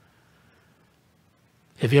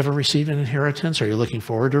 Have you ever received an inheritance? Are you looking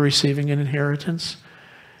forward to receiving an inheritance?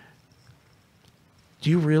 Do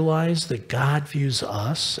you realize that God views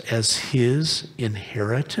us as his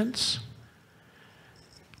inheritance?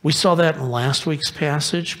 We saw that in last week's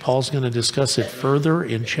passage. Paul's going to discuss it further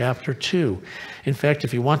in chapter 2. In fact,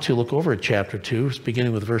 if you want to, look over at chapter 2,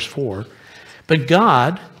 beginning with verse 4. But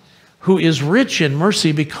God, who is rich in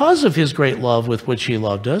mercy because of his great love with which he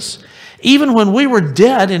loved us, even when we were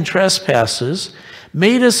dead in trespasses,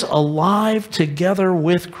 made us alive together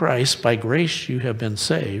with Christ. By grace you have been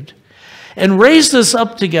saved. And raised us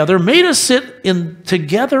up together, made us sit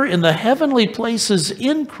together in the heavenly places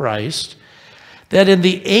in Christ, that in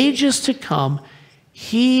the ages to come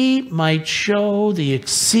he might show the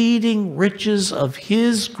exceeding riches of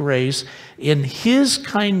his grace in his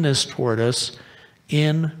kindness toward us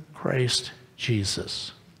in Christ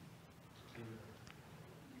Jesus.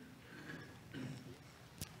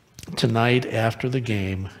 Tonight, after the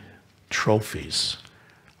game, trophies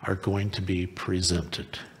are going to be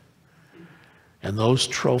presented. And those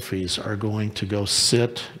trophies are going to go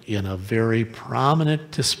sit in a very prominent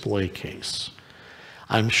display case.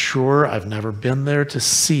 I'm sure, I've never been there to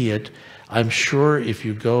see it, I'm sure if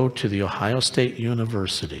you go to the Ohio State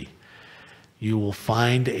University, you will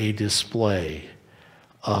find a display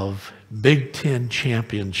of Big Ten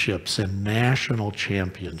championships and national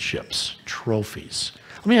championships, trophies.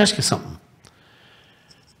 Let me ask you something.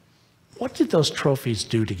 What did those trophies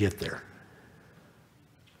do to get there?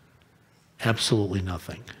 Absolutely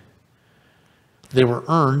nothing. They were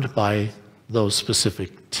earned by those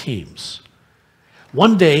specific teams.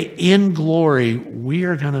 One day in glory, we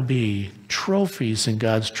are going to be trophies in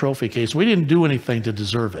God's trophy case. We didn't do anything to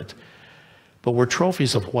deserve it, but we're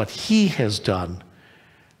trophies of what he has done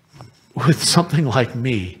with something like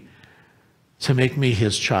me to make me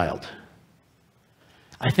his child.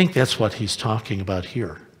 I think that's what he's talking about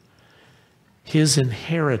here. His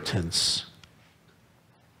inheritance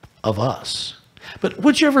of us. But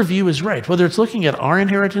whichever view is right, whether it's looking at our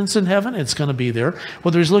inheritance in heaven, it's going to be there.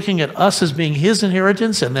 Whether it's looking at us as being his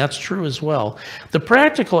inheritance, and that's true as well. The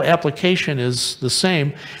practical application is the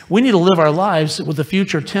same. We need to live our lives with the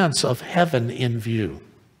future tense of heaven in view.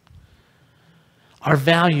 Our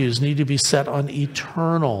values need to be set on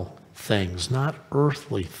eternal things, not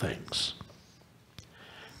earthly things.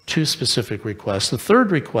 Two specific requests. The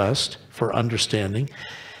third request for understanding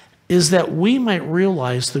is that we might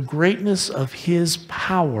realize the greatness of his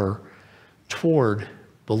power toward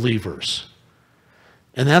believers.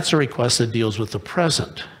 And that's a request that deals with the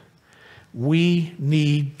present. We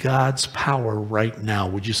need God's power right now.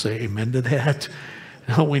 Would you say amen to that?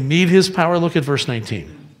 We need his power. Look at verse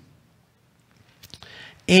 19.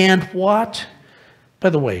 And what, by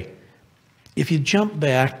the way, if you jump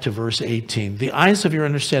back to verse 18, the eyes of your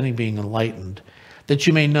understanding being enlightened, that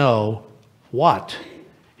you may know what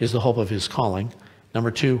is the hope of his calling. Number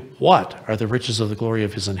 2, what are the riches of the glory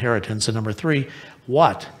of his inheritance? And number 3,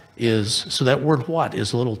 what is, so that word what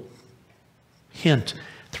is a little hint,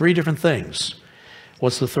 3 different things.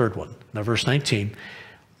 What's the third one? Now verse 19,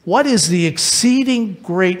 what is the exceeding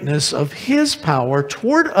greatness of his power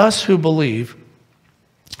toward us who believe,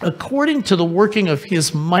 according to the working of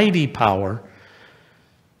his mighty power,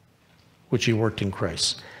 which he worked in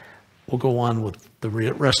Christ. We'll go on with the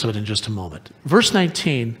rest of it in just a moment. Verse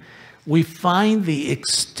 19, we find the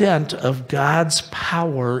extent of God's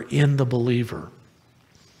power in the believer.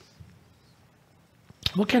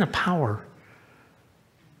 What kind of power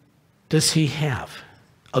does he have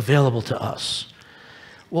available to us?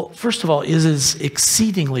 Well, first of all, it is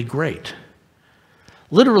exceedingly great.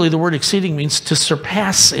 Literally, the word exceeding means to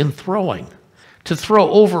surpass in throwing, to throw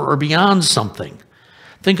over or beyond something.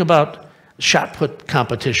 Think about shot put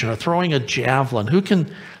competition or throwing a javelin. Who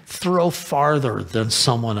can throw farther than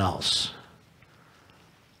someone else?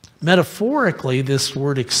 Metaphorically, this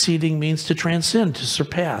word exceeding means to transcend, to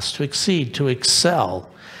surpass, to exceed, to excel.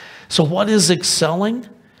 So what is excelling?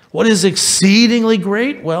 What is exceedingly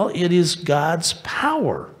great? Well, it is God's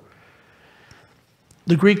power.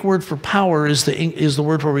 The Greek word for power is the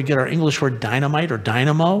word where we get our English word dynamite or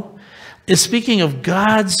dynamo. It's speaking of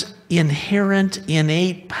God's inherent,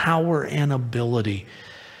 innate power and ability.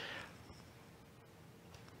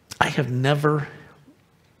 I have never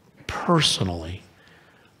personally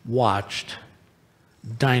watched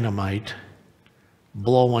dynamite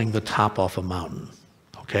blowing the top off a mountain,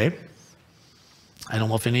 okay? I don't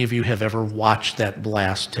know if any of you have ever watched that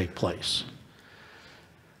blast take place.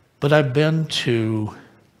 But I've been to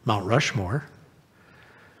Mount Rushmore,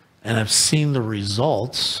 and I've seen the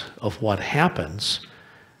results of what happens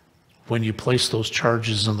when you place those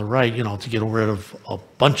charges on the right, to get rid of a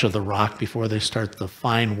bunch of the rock before they start the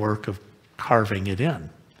fine work of carving it in.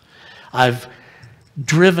 I've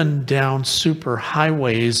driven down super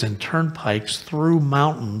highways and turnpikes through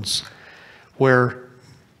mountains where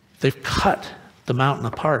they've cut the mountain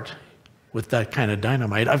apart with that kind of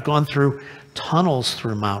dynamite. I've gone through tunnels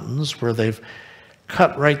through mountains where they've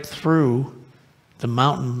cut right through the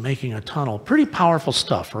mountain making a tunnel. Pretty powerful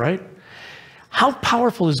stuff, right? How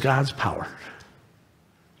powerful is God's power?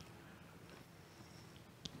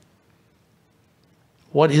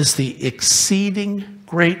 What is the exceeding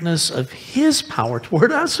greatness of his power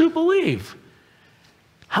toward us who believe?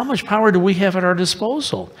 How much power do we have at our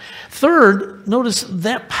disposal? Third, notice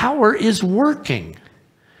that power is working.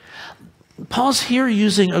 Paul's here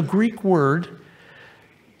using a Greek word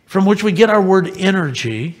from which we get our word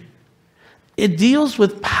energy. It deals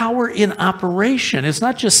with power in operation. It's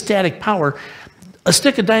not just static power. A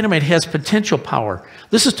stick of dynamite has potential power.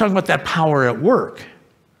 This is talking about that power at work.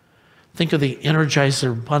 Think of the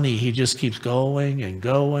Energizer Bunny. He just keeps going and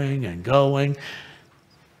going and going.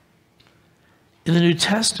 In the New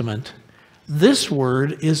Testament, this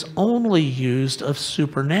word is only used of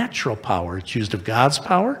supernatural power. It's used of God's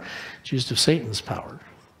power. It's used of Satan's power.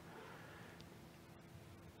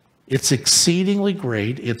 It's exceedingly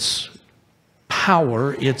great. It's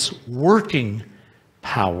power. It's working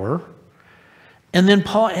power. And then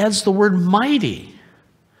Paul adds the word mighty.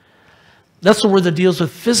 That's the word that deals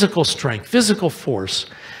with physical strength, physical force.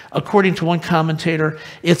 According to one commentator,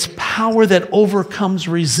 it's power that overcomes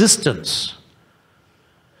resistance.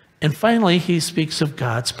 And finally, he speaks of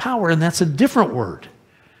God's power, and that's a different word.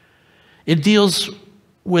 It deals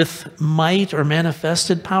with might or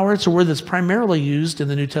manifested power. It's a word that's primarily used in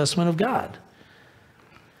the New Testament of God.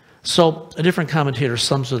 So a different commentator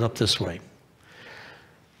sums it up this way.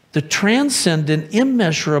 The transcendent,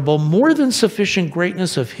 immeasurable, more than sufficient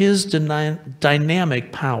greatness of his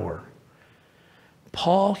dynamic power.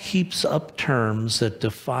 Paul heaps up terms that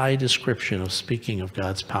defy description of speaking of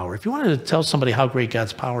God's power. If you wanted to tell somebody how great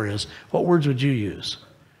God's power is, what words would you use?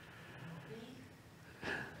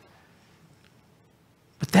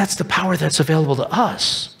 But that's the power that's available to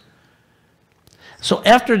us. So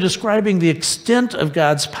after describing the extent of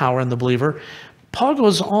God's power in the believer, Paul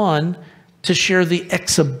goes on to share the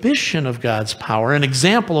exhibition of God's power, an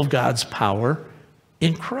example of God's power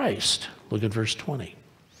in Christ. Look at verse 20.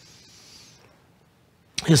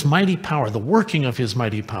 His mighty power, the working of his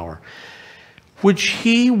mighty power, which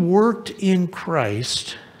he worked in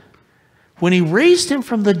Christ when he raised him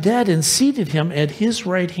from the dead and seated him at his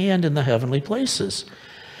right hand in the heavenly places,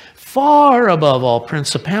 far above all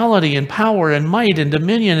principality and power and might and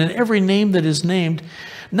dominion and every name that is named,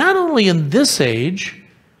 not only in this age,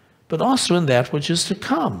 but also in that which is to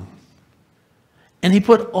come. And he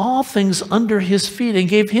put all things under his feet and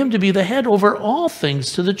gave him to be the head over all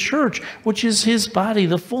things to the church, which is his body,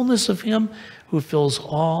 the fullness of him who fills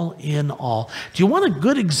all in all. Do you want a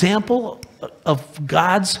good example of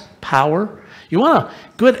God's power? You want a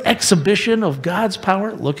good exhibition of God's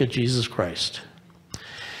power? Look at Jesus Christ.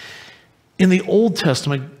 In the Old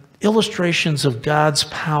Testament, illustrations of God's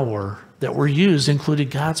power that were used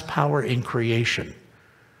included God's power in creation.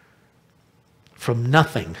 From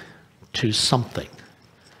nothing to something.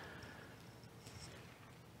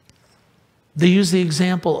 They use the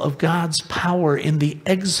example of God's power in the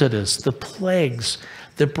Exodus, the plagues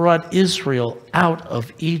that brought Israel out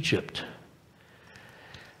of Egypt.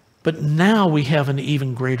 But now we have an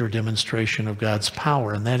even greater demonstration of God's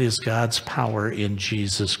power, and that is God's power in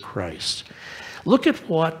Jesus Christ. Look at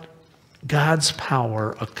what God's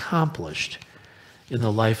power accomplished in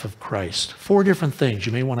the life of Christ. 4 different things.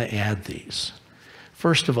 You may want to add these.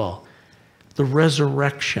 First of all, the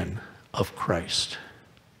resurrection of Christ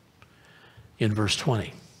in verse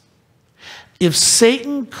 20. If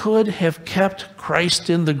Satan could have kept Christ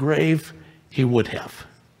in the grave, he would have.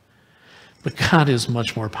 But God is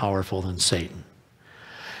much more powerful than Satan.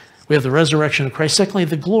 We have the resurrection of Christ. Secondly,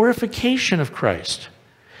 the glorification of Christ.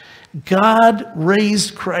 God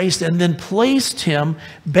raised Christ and then placed him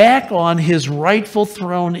back on his rightful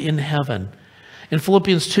throne in heaven. In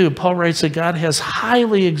Philippians 2, Paul writes that God has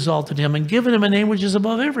highly exalted him and given him a name which is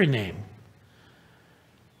above every name.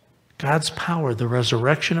 God's power, the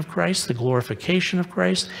resurrection of Christ, the glorification of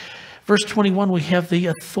Christ. Verse 21, we have the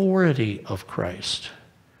authority of Christ.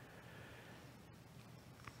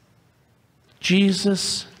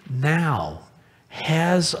 Jesus now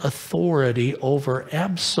has authority over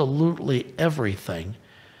absolutely everything,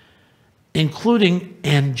 including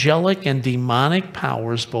angelic and demonic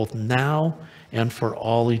powers, both now and for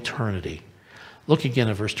all eternity. Look again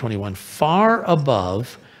at verse 21. Far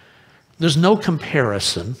above, there's no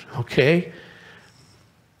comparison, okay?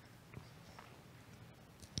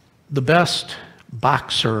 The best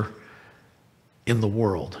boxer in the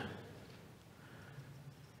world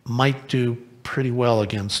might do pretty well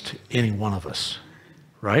against any one of us,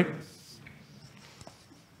 right?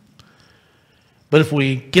 But if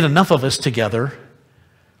we get enough of us together,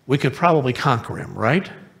 we could probably conquer him, right?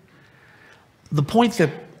 The point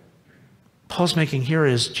that Paul's making here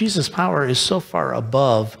is Jesus' power is so far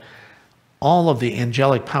above all of the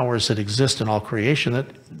angelic powers that exist in all creation that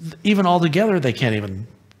even all together they can't even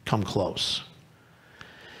come close.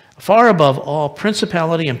 Far above all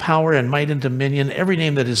principality and power and might and dominion, every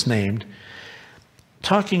name that is named,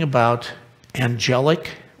 talking about angelic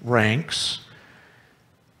ranks.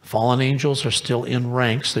 Fallen angels are still in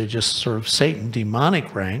ranks. They're just sort of Satan,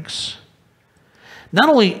 demonic ranks. Not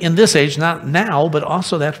only in this age, not now, but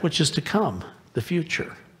also that which is to come, the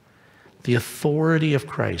future. The authority of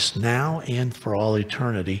Christ, now and for all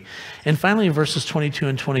eternity. And finally, in verses 22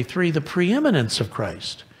 and 23, the preeminence of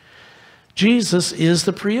Christ. Jesus is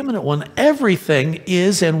the preeminent one. Everything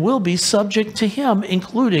is and will be subject to him,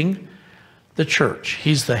 including the church.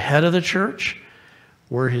 He's the head of the church.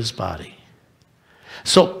 We're his body.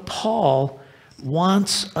 So Paul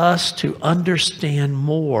wants us to understand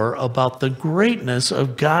more about the greatness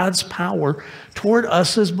of God's power toward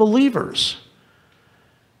us as believers.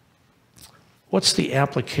 What's the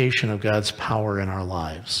application of God's power in our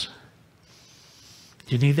lives?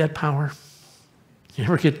 Do you need that power? You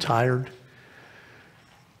ever get tired?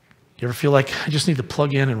 You ever feel like I just need to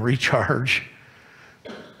plug in and recharge?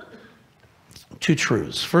 Two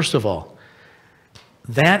truths. First of all,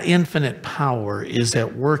 that infinite power is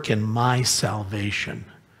at work in my salvation,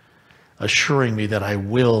 assuring me that I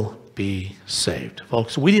will be saved.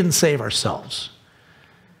 Folks, we didn't save ourselves.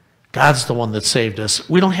 God's the one that saved us.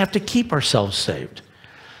 We don't have to keep ourselves saved.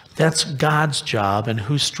 That's God's job, and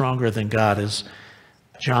who's stronger than God? As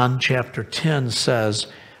John chapter 10 says,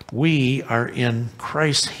 we are in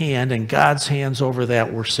Christ's hand, and God's hands over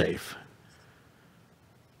that, we're safe.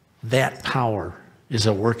 That power is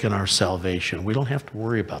at work in our salvation. We don't have to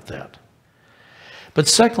worry about that. But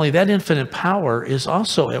secondly, that infinite power is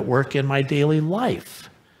also at work in my daily life,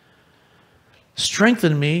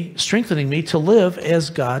 strengthening me to live as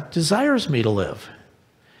God desires me to live.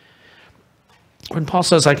 When Paul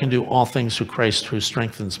says I can do all things through Christ who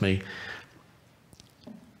strengthens me,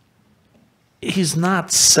 he's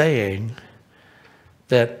not saying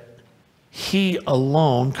that he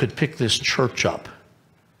alone could pick this church up.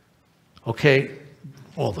 Okay,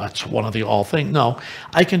 well, that's one of the all things. No,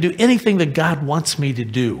 I can do anything that God wants me to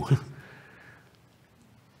do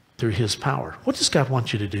through his power. What does God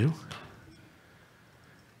want you to do?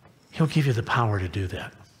 He'll give you the power to do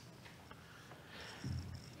that.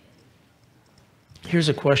 Here's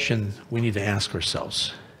a question we need to ask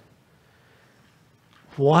ourselves.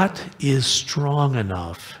 What is strong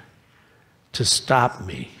enough to stop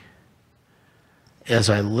me as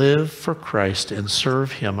I live for Christ and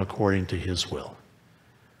serve him according to his will?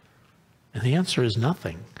 And the answer is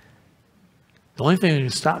nothing. The only thing that can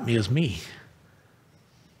stop me is me.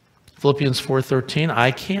 Philippians 4:13,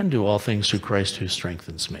 I can do all things through Christ who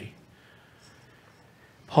strengthens me.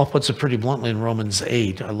 Paul puts it pretty bluntly in Romans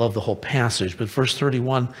 8. I love the whole passage, but verse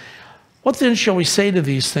 31, what then shall we say to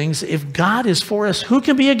these things? If God is for us, who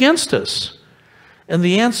can be against us? And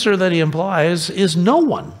the answer that he implies is no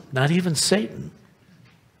one, not even Satan.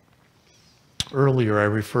 Earlier, I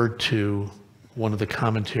referred to one of the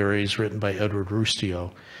commentaries written by Edward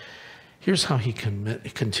Rustio. Here's how he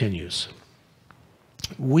continues.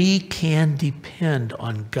 We can depend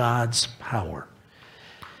on God's power.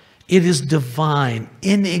 It is divine,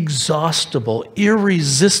 inexhaustible,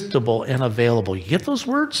 irresistible, and available. You get those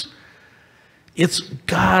words? It's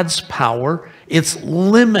God's power. It's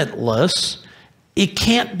limitless. It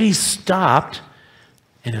can't be stopped,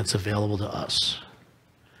 and it's available to us.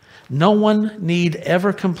 No one need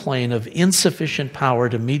ever complain of insufficient power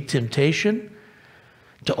to meet temptation,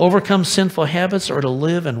 to overcome sinful habits or to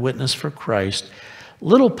live and witness for Christ,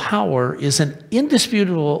 little power is an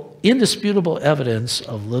indisputable evidence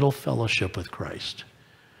of little fellowship with Christ.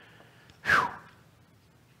 Whew.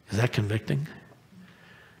 Is that convicting?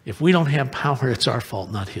 If we don't have power, it's our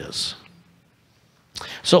fault, not his.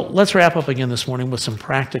 So let's wrap up again this morning with some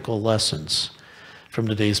practical lessons from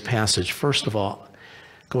today's passage. First of all,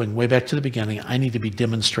 going way back to the beginning, I need to be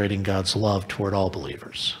demonstrating God's love toward all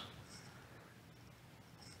believers.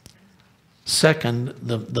 Second,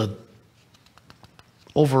 the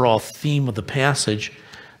overall theme of the passage,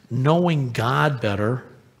 knowing God better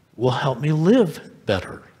will help me live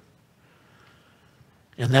better.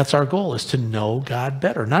 And that's our goal, is to know God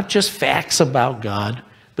better. Not just facts about God,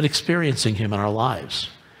 but experiencing him in our lives.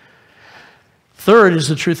 Third is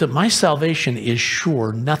the truth that my salvation is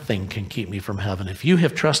sure. Nothing can keep me from heaven. If you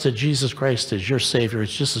have trusted Jesus Christ as your Savior,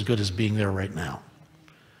 it's just as good as being there right now.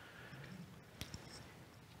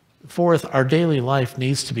 Fourth, our daily life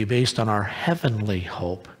needs to be based on our heavenly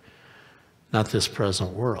hope, not this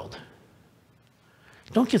present world.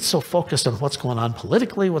 Don't get so focused on what's going on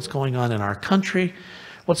politically, what's going on in our country,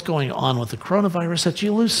 what's going on with the coronavirus, that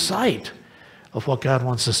you lose sight of what God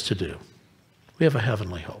wants us to do. We have a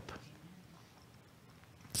heavenly hope.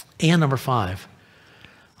 And number 5,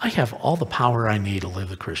 I have all the power I need to live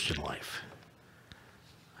the Christian life.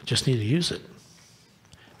 I just need to use it.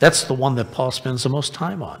 That's the one that Paul spends the most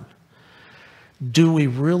time on. Do we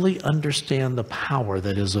really understand the power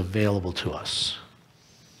that is available to us?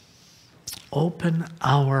 Open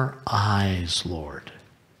our eyes, Lord.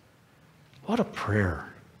 What a prayer.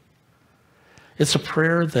 It's a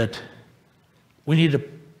prayer that we need to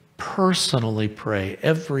personally pray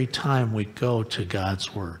every time we go to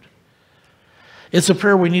God's Word. It's a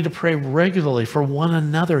prayer we need to pray regularly for one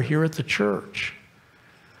another here at the church.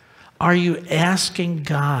 Are you asking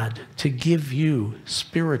God to give you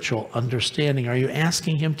spiritual understanding? Are you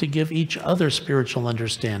asking him to give each other spiritual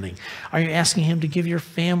understanding? Are you asking him to give your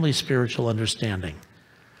family spiritual understanding?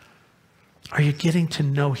 Are you getting to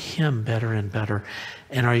know him better and better?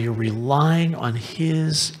 And are you relying on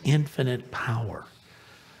his infinite power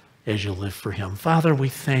as you live for him? Father, we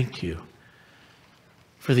thank you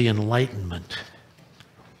for the enlightenment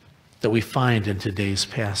that we find in today's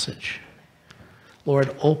passage.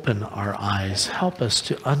 Lord, open our eyes. Help us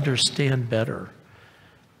to understand better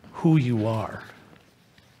who you are.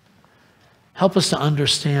 Help us to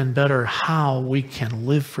understand better how we can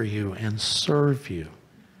live for you and serve you.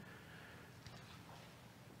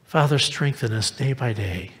 Father, strengthen us day by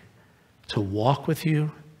day to walk with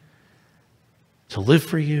you, to live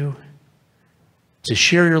for you, to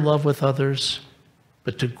share your love with others,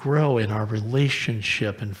 but to grow in our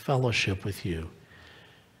relationship and fellowship with you.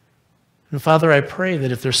 And Father, I pray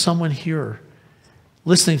that if there's someone here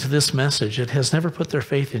listening to this message that has never put their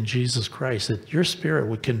faith in Jesus Christ, that your Spirit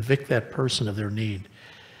would convict that person of their need.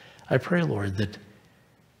 I pray, Lord, that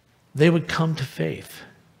they would come to faith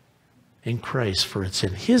in Christ, for it's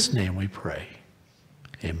in his name we pray.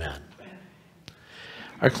 Amen.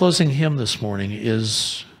 Our closing hymn this morning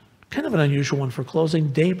is kind of an unusual one for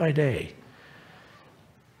closing, day by day.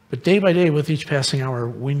 But day by day, with each passing hour,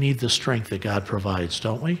 we need the strength that God provides,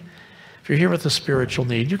 don't we? If you're here with a spiritual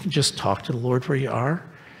need, you can just talk to the Lord where you are.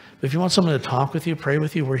 But if you want someone to talk with you, pray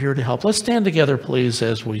with you, we're here to help. Let's stand together, please,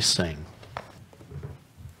 as we sing.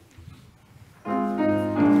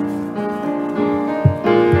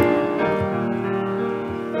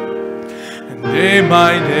 Day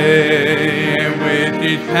by day, with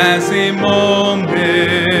each passing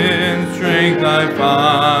moment, strength I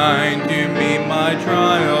find to meet my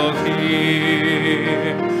trials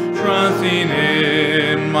here. Trusting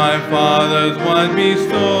in my Father's one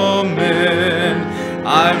bestowment,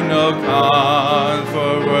 I've no cause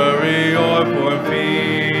for worry or for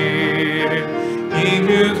fear. He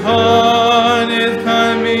whose heart is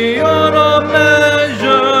kind beyond all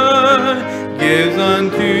measure, gives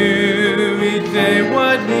unto each day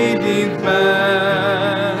what he deems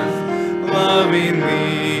best.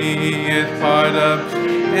 Lovingly is part of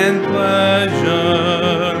and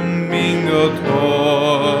pleasure, mingled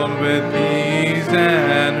toward with peace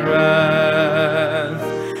and rest.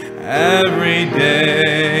 Every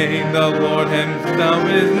day the Lord himself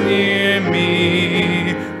is near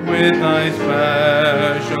me, with thy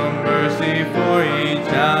special mercy for each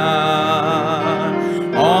hour.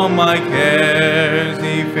 All my cares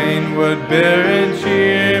he fain would bear and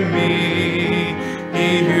cheer me,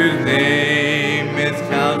 he whose name is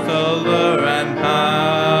Counselor and Power.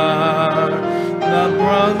 The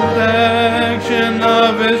protection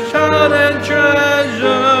of his child and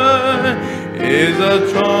treasure is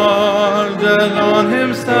a charge that on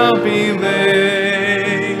himself he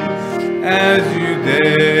laid.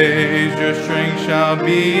 shall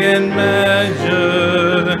be in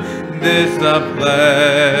measure. This a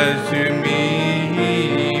pledge to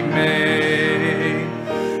me made.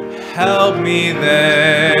 Help me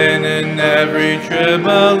then in every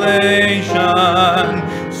tribulation,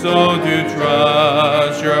 so to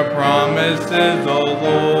trust your promises, O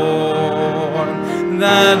Lord,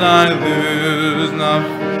 that I lose not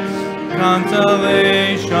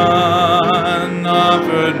consolation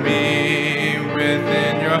offered me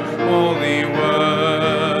within your holy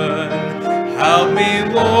word. Help me,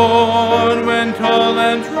 Lord, when toil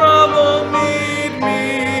and trouble meet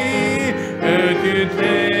me, ere to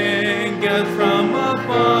take us from a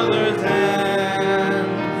Father's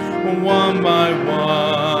hand, one by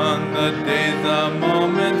one, the days, the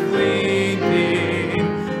moments fleeting,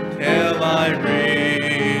 till I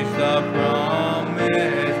reach the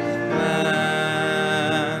promised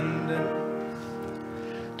land.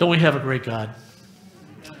 Don't we have a great God?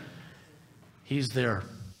 He's there.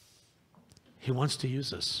 He wants to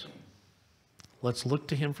use us. Let's look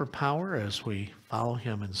to him for power as we follow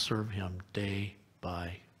him and serve him day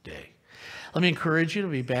by day. Let me encourage you to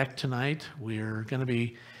be back tonight. We're going to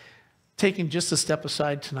be taking just a step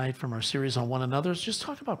aside tonight from our series on one another. Just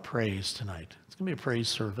talk about praise tonight. It's going to be a praise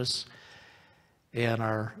service and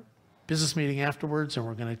our business meeting afterwards, and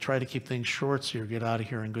we're going to try to keep things short so you'll get out of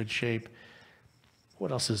here in good shape.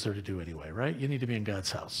 What else is there to do anyway, right? You need to be in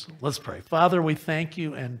God's house. Let's pray. Father, we thank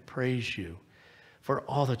you and praise you for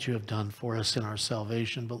all that you have done for us in our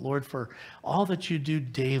salvation, but Lord, for all that you do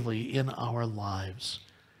daily in our lives.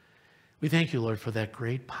 We thank you, Lord, for that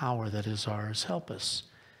great power that is ours. Help us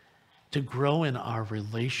to grow in our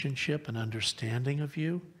relationship and understanding of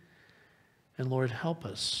you. And Lord, help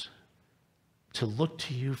us to look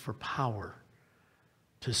to you for power,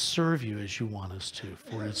 to serve you as you want us to.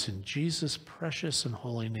 For it's in Jesus' precious and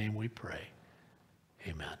holy name we pray.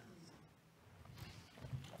 Amen.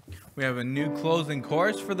 We have a new closing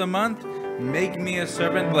chorus for the month. Make me a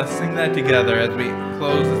servant. Let's sing that together as we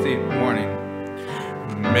close this morning.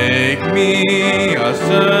 Make me a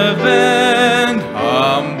servant,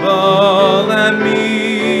 humble and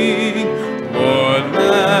meek. Lord,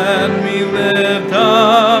 let me lift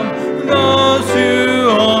up those who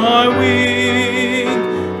are weak,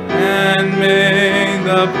 and make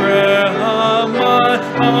the prayer of my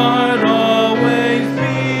heart always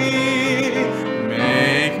be.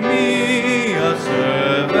 Make me a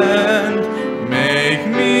servant, make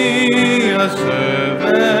me a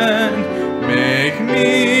servant, make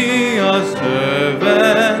me a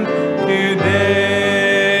servant today.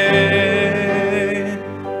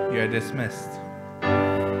 You are dismissed.